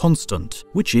Hubble constant,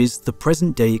 which is the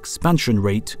present-day expansion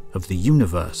rate of the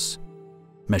universe.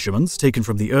 Measurements taken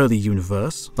from the early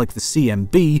universe, like the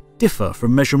CMB, differ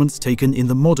from measurements taken in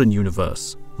the modern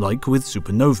universe, like with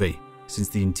supernovae. Since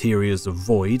the interiors of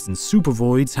voids and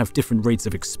supervoids have different rates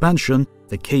of expansion,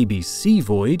 the KBC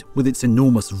void, with its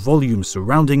enormous volume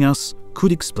surrounding us,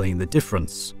 could explain the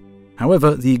difference.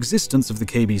 However, the existence of the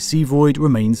KBC void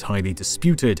remains highly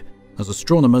disputed, as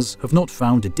astronomers have not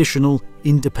found additional,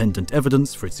 independent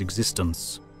evidence for its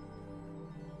existence.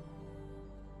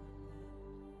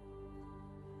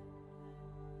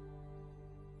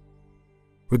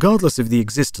 Regardless of the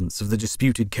existence of the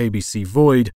disputed KBC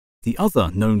void, the other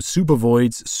known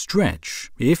supervoids stretch,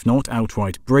 if not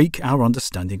outright break, our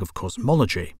understanding of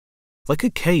cosmology. Like a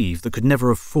cave that could never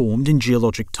have formed in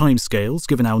geologic timescales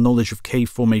given our knowledge of cave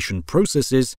formation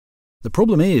processes, the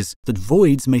problem is that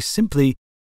voids may simply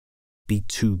be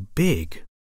too big.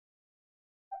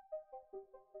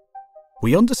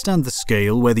 We understand the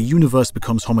scale where the universe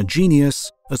becomes homogeneous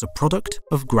as a product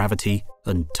of gravity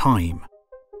and time.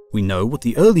 We know what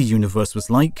the early universe was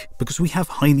like because we have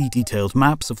highly detailed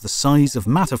maps of the size of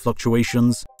matter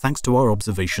fluctuations thanks to our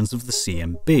observations of the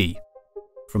CMB.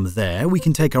 From there, we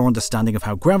can take our understanding of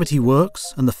how gravity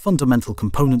works and the fundamental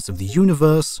components of the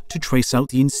universe to trace out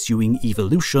the ensuing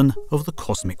evolution of the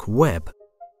cosmic web.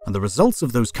 And the results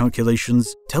of those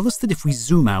calculations tell us that if we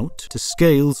zoom out to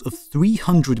scales of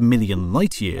 300 million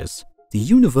light-years, the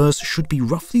universe should be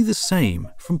roughly the same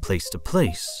from place to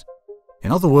place.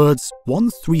 In other words,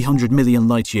 one 300 million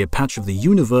light-year patch of the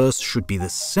universe should be the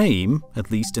same,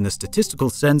 at least in a statistical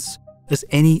sense, as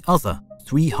any other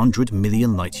 300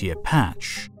 million light-year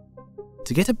patch.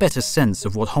 To get a better sense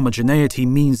of what homogeneity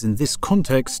means in this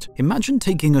context, imagine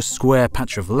taking a square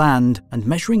patch of land and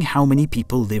measuring how many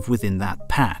people live within that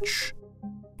patch.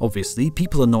 Obviously,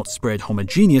 people are not spread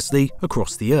homogeneously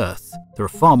across the Earth. There are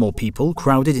far more people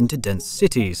crowded into dense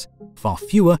cities, far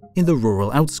fewer in the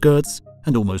rural outskirts,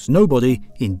 and almost nobody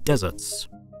in deserts.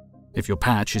 If your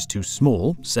patch is too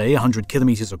small, say 100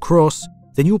 kilometers across,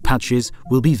 then your patches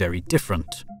will be very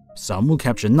different. Some will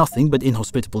capture nothing but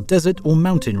inhospitable desert or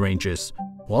mountain ranges,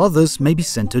 while others may be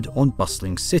centered on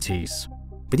bustling cities.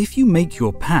 But if you make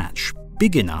your patch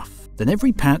big enough, then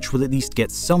every patch will at least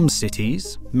get some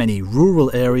cities, many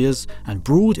rural areas, and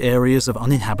broad areas of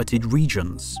uninhabited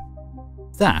regions.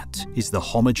 That is the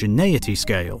homogeneity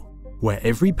scale, where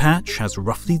every patch has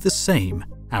roughly the same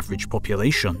average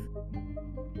population.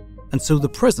 And so the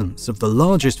presence of the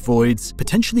largest voids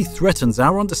potentially threatens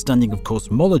our understanding of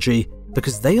cosmology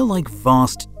because they are like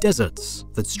vast deserts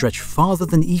that stretch farther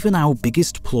than even our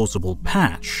biggest plausible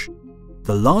patch.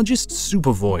 The largest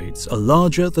supervoids are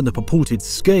larger than the purported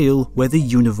scale where the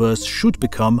universe should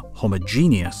become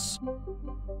homogeneous.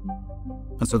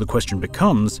 And so the question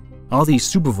becomes, are these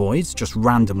supervoids just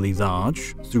randomly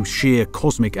large, through sheer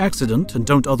cosmic accident and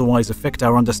don't otherwise affect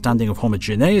our understanding of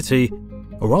homogeneity,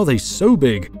 or are they so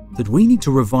big that we need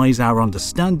to revise our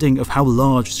understanding of how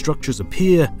large structures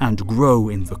appear and grow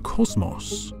in the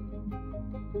cosmos?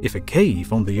 If a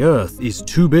cave on the Earth is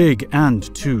too big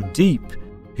and too deep,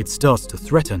 it starts to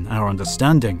threaten our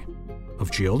understanding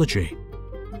of geology.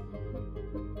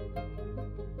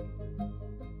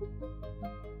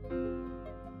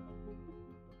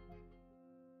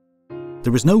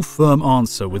 There is no firm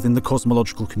answer within the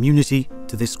cosmological community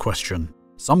to this question.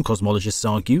 Some cosmologists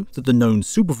argue that the known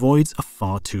supervoids are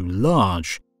far too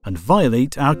large and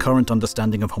violate our current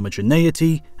understanding of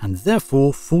homogeneity and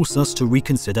therefore force us to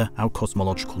reconsider our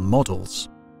cosmological models.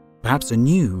 Perhaps a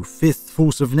new fifth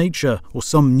force of nature or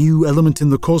some new element in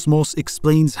the cosmos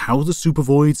explains how the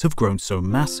supervoids have grown so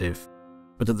massive.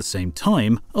 But at the same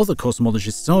time, other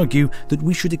cosmologists argue that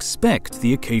we should expect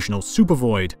the occasional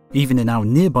supervoid, even in our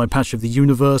nearby patch of the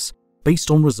universe,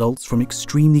 based on results from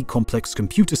extremely complex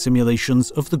computer simulations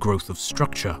of the growth of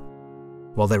structure.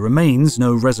 While there remains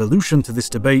no resolution to this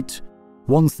debate,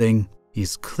 one thing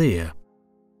is clear.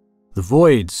 The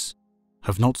voids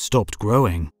have not stopped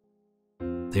growing.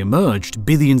 They emerged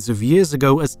billions of years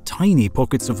ago as tiny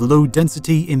pockets of low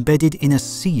density embedded in a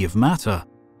sea of matter.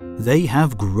 They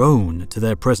have grown to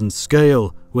their present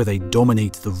scale, where they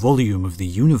dominate the volume of the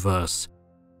universe.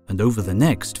 And over the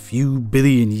next few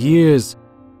billion years,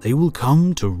 they will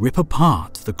come to rip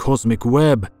apart the cosmic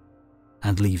web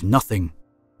and leave nothing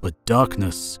but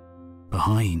darkness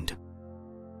behind.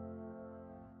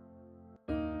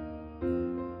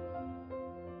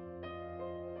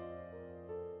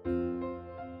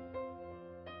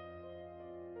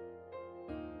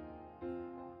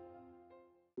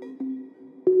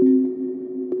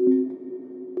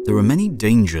 there are many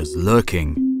dangers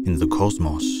lurking in the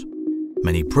cosmos.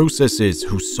 Many processes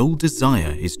whose sole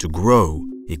desire is to grow,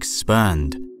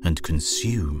 expand, and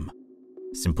consume.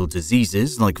 Simple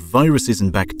diseases like viruses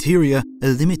and bacteria are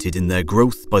limited in their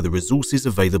growth by the resources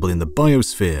available in the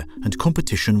biosphere and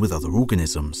competition with other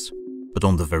organisms. But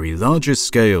on the very largest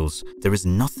scales, there is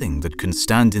nothing that can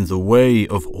stand in the way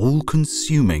of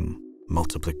all-consuming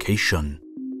multiplication.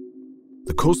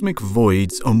 The cosmic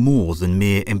voids are more than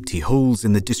mere empty holes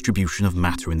in the distribution of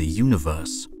matter in the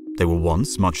universe. They were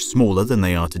once much smaller than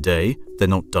they are today, they're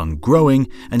not done growing,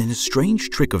 and in a strange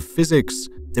trick of physics,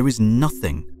 there is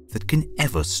nothing that can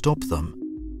ever stop them.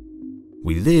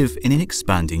 We live in an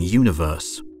expanding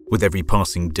universe. With every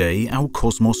passing day, our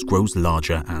cosmos grows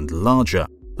larger and larger.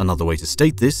 Another way to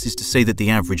state this is to say that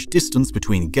the average distance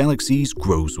between galaxies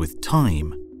grows with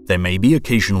time. There may be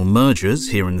occasional mergers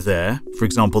here and there. For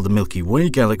example, the Milky Way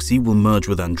galaxy will merge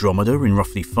with Andromeda in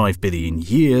roughly 5 billion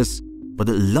years, but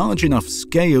at large enough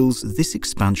scales, this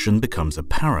expansion becomes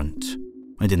apparent.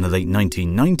 And in the late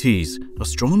 1990s,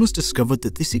 astronomers discovered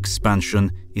that this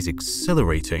expansion is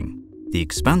accelerating. The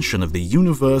expansion of the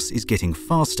universe is getting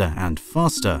faster and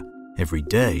faster every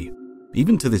day.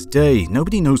 Even to this day,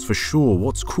 nobody knows for sure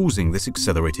what's causing this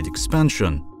accelerated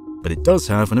expansion, but it does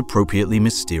have an appropriately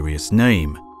mysterious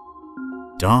name: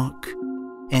 dark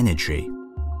energy.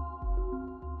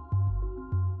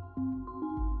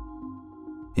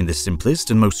 In the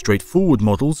simplest and most straightforward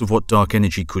models of what dark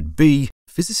energy could be,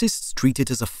 physicists treat it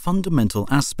as a fundamental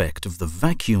aspect of the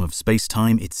vacuum of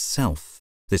space-time itself.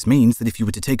 This means that if you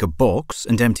were to take a box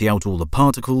and empty out all the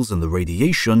particles and the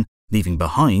radiation, leaving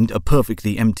behind a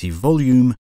perfectly empty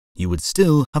volume, you would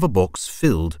still have a box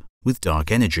filled with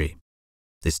dark energy.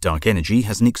 This dark energy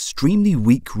has an extremely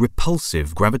weak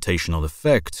repulsive gravitational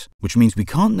effect, which means we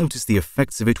can't notice the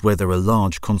effects of it where there are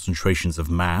large concentrations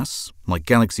of mass, like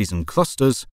galaxies and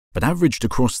clusters, but averaged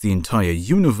across the entire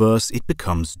universe it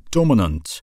becomes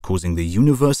dominant, causing the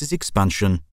universe's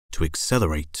expansion to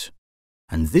accelerate.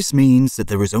 And this means that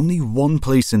there is only one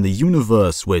place in the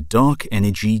universe where dark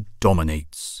energy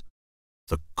dominates: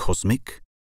 the cosmic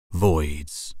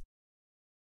voids.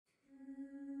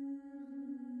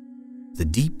 The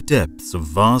deep depths of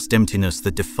vast emptiness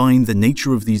that define the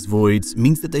nature of these voids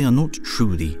means that they are not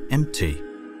truly empty.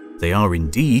 They are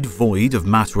indeed void of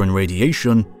matter and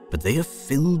radiation, but they are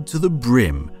filled to the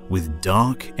brim with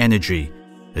dark energy,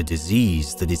 a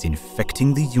disease that is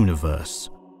infecting the universe.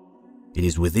 It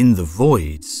is within the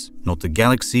voids, not the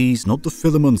galaxies, not the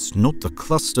filaments, not the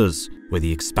clusters, where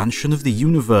the expansion of the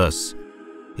universe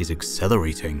is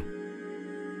accelerating.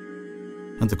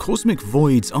 And the cosmic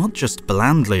voids aren't just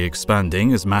blandly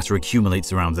expanding as matter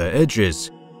accumulates around their edges.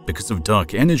 Because of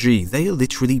dark energy, they are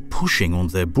literally pushing on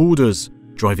their borders,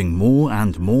 driving more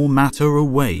and more matter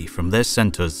away from their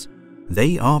centers.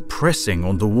 They are pressing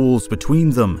on the walls between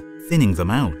them, thinning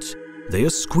them out. They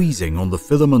are squeezing on the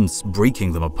filaments,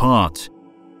 breaking them apart.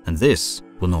 And this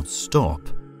will not stop.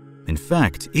 In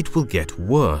fact, it will get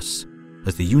worse.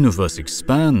 As the universe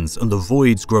expands and the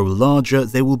voids grow larger,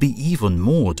 there will be even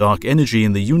more dark energy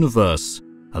in the universe,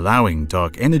 allowing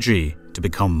dark energy to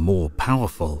become more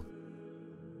powerful.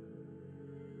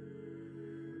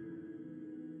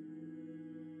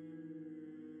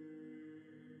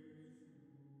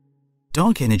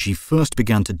 Dark energy first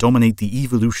began to dominate the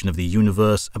evolution of the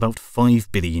universe about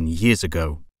 5 billion years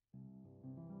ago.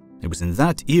 It was in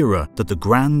that era that the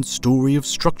grand story of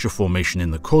structure formation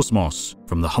in the cosmos,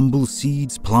 from the humble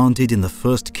seeds planted in the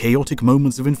first chaotic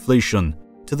moments of inflation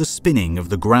to the spinning of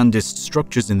the grandest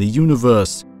structures in the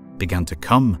universe, began to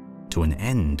come to an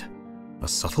end. A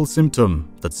subtle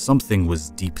symptom that something was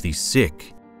deeply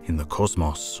sick in the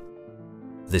cosmos.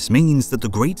 This means that the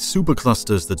great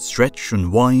superclusters that stretch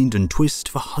and wind and twist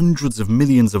for hundreds of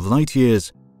millions of light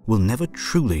years will never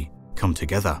truly come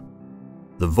together.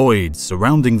 The voids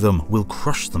surrounding them will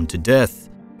crush them to death,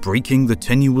 breaking the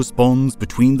tenuous bonds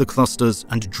between the clusters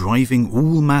and driving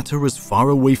all matter as far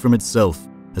away from itself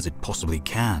as it possibly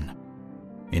can.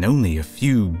 In only a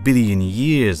few billion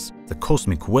years, the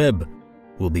cosmic web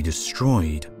will be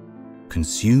destroyed,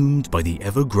 consumed by the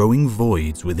ever-growing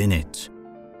voids within it.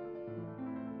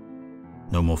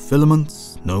 No more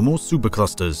filaments, no more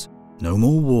superclusters, no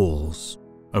more walls.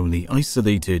 Only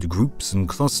isolated groups and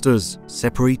clusters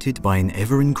separated by an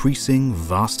ever-increasing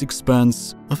vast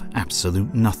expanse of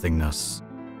absolute nothingness,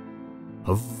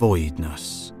 of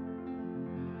voidness.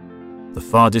 The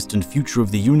far distant future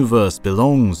of the universe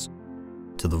belongs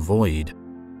to the void.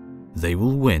 They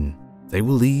will win, they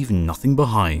will leave nothing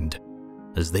behind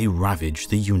as they ravage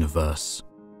the universe.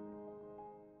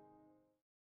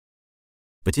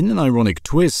 But in an ironic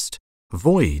twist,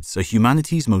 Voids are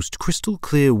humanity's most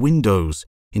crystal-clear windows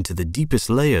into the deepest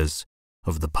layers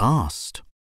of the past.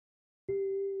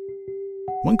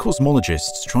 When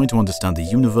cosmologists try to understand the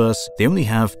universe, they only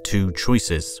have two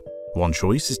choices. One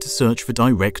choice is to search for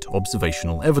direct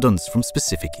observational evidence from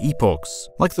specific epochs,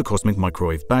 like the cosmic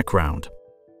microwave background.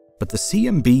 But the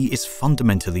CMB is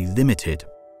fundamentally limited.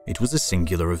 It was a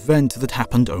singular event that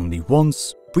happened only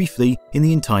once, briefly, in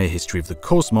the entire history of the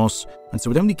cosmos, and so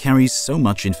it only carries so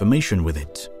much information with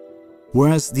it.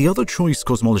 Whereas the other choice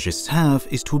cosmologists have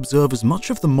is to observe as much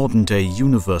of the modern-day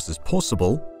universe as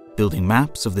possible, building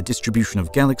maps of the distribution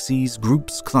of galaxies,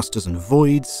 groups, clusters, and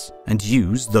voids, and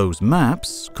use those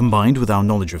maps, combined with our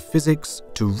knowledge of physics,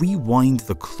 to rewind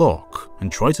the clock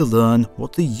and try to learn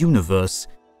what the universe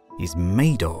is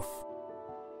made of.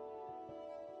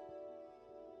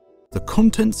 The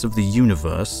contents of the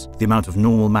universe, the amount of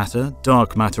normal matter,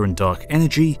 and dark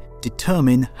energy,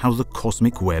 determine how the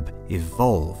cosmic web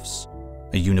evolves.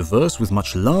 A universe with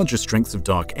much larger strengths of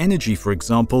dark energy, for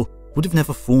example, would have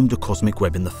never formed a cosmic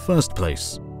web in the first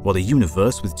place, while a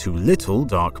universe with too little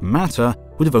dark matter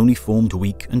would have only formed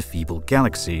weak and feeble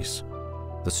galaxies.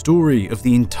 The story of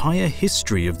the entire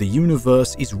history of the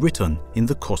universe is written in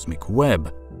the cosmic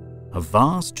web, a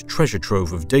vast treasure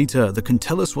trove of data that can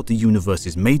tell us what the universe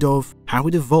is made of, how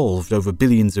it evolved over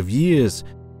billions of years,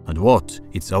 and what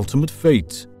its ultimate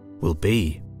fate will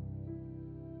be.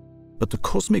 But the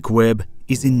cosmic web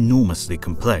is enormously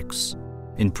complex.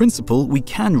 In principle, we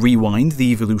can rewind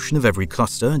the evolution of every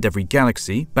cluster and every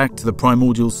galaxy back to the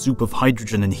primordial soup of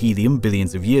hydrogen and helium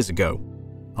billions of years ago.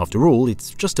 After all,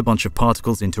 it's just a bunch of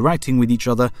particles interacting with each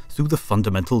other through the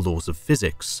fundamental laws of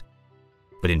physics.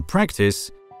 But in practice,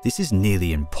 this is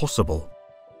nearly impossible.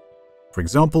 For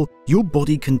example, your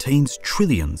body contains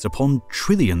trillions upon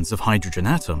trillions of hydrogen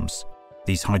atoms.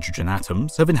 These hydrogen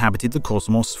atoms have inhabited the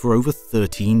cosmos for over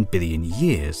 13 billion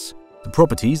years. The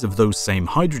properties of those same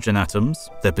hydrogen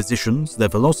atoms, their positions, their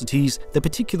velocities, their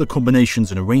particular combinations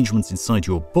and arrangements inside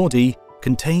your body,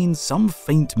 contain some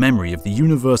faint memory of the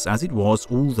universe as it was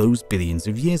all those billions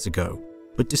of years ago.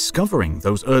 But discovering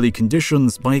those early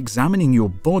conditions by examining your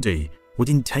body would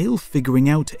entail figuring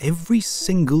out every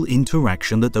single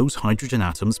interaction that those hydrogen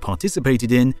atoms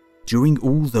participated in during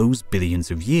all those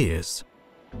billions of years.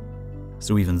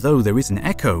 So even though there is an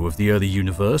echo of the early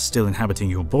universe still inhabiting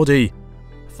your body,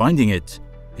 finding it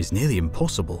is nearly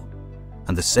impossible.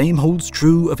 And the same holds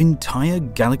true of entire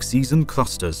galaxies and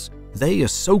clusters. They are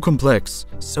so complex,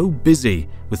 so busy,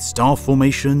 with star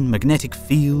formation, magnetic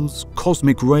fields,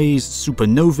 cosmic rays,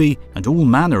 supernovae, and all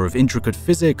manner of intricate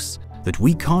physics, that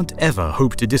we can't ever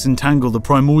hope to disentangle the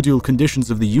primordial conditions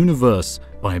of the universe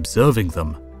by observing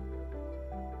them.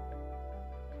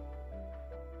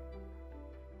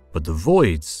 But the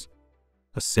voids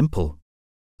are simple.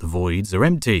 The voids are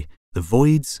empty. The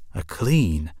voids are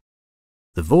clean.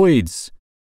 The voids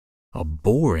are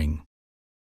boring.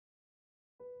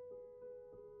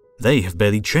 They have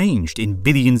barely changed in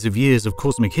billions of years of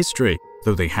cosmic history.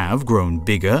 Though they have grown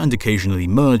bigger and occasionally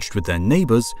merged with their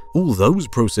neighbors, all those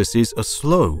processes are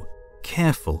slow,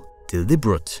 careful,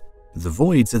 deliberate. The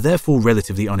voids are therefore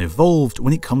relatively unevolved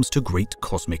when it comes to great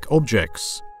cosmic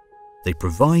objects. They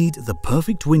provide the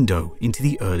perfect window into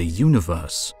the early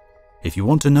universe. If you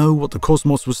want to know what the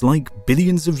cosmos was like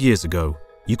billions of years ago,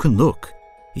 you can look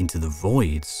into the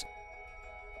voids.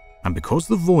 And because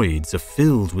the voids are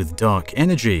filled with dark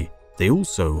energy, they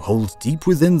also hold deep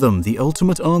within them the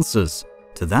ultimate answers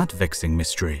to that vexing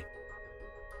mystery.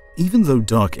 Even though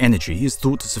dark energy is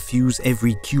thought to suffuse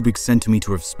every cubic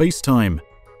centimeter of space-time,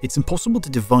 it's impossible to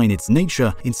divine its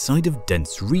nature inside of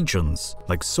dense regions,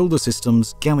 like solar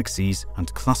systems, galaxies,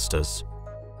 and clusters.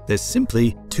 There's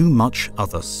simply too much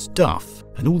other stuff,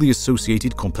 and all the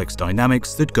associated complex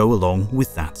dynamics that go along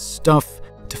with that stuff,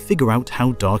 to figure out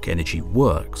how dark energy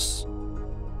works.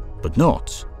 But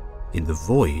not in the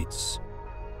voids.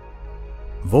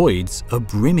 Voids are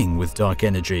brimming with dark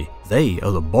energy. They are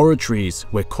laboratories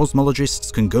where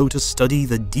cosmologists can go to study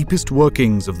the deepest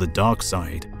workings of the dark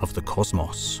side of the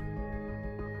cosmos.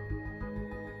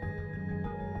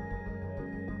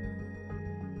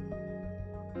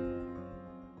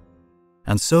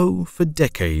 And so, for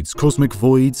decades, cosmic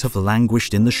voids have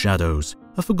languished in the shadows,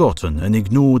 a forgotten and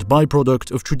ignored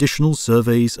byproduct of traditional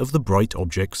surveys of the bright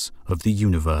objects of the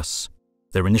universe.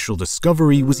 Their initial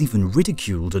discovery was even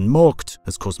ridiculed and mocked,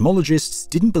 as cosmologists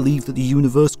didn't believe that the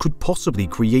universe could possibly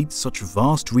create such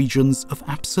vast regions of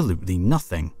absolutely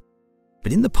nothing.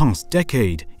 But in the past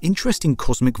decade, interest in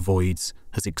cosmic voids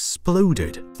has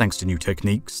exploded thanks to new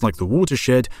techniques like the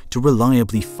watershed to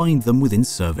reliably find them within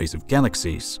surveys of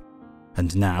galaxies.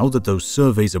 And now that those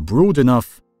surveys are broad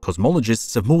enough,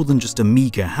 Cosmologists have more than just a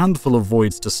meager handful of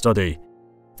voids to study.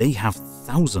 They have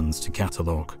thousands to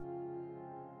catalogue.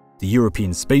 The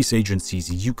European Space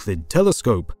Agency's Euclid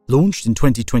telescope, launched in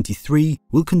 2023,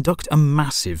 will conduct a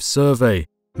massive survey,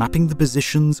 mapping the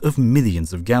positions of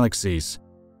millions of galaxies.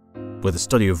 Where the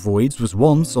study of voids was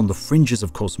once on the fringes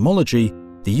of cosmology,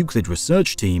 the Euclid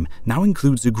research team now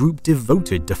includes a group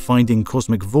devoted to finding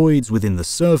cosmic voids within the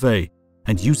survey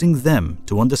and using them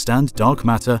to understand dark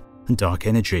matter and dark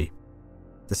energy.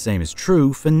 The same is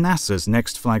true for NASA's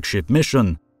next flagship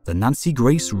mission, the Nancy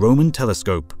Grace Roman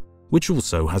Telescope, which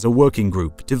also has a working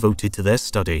group devoted to their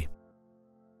study.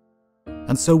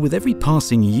 And so with every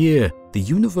passing year, the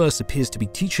universe appears to be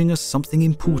teaching us something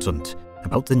important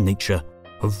about the nature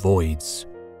of voids.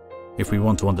 If we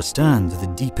want to understand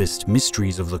the deepest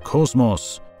mysteries of the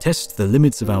cosmos, test the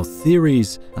limits of our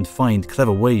theories, and find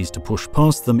clever ways to push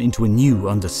past them into a new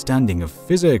understanding of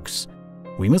physics,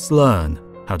 we must learn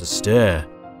how to stare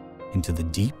into the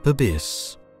deep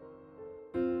abyss.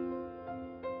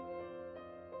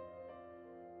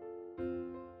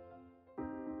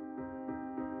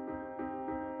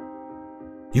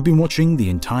 You've been watching the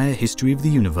entire history of the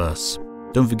universe.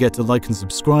 Don't forget to like and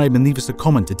subscribe and leave us a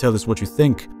comment to tell us what you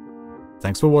think.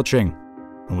 Thanks for watching,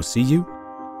 and we'll see you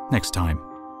next time.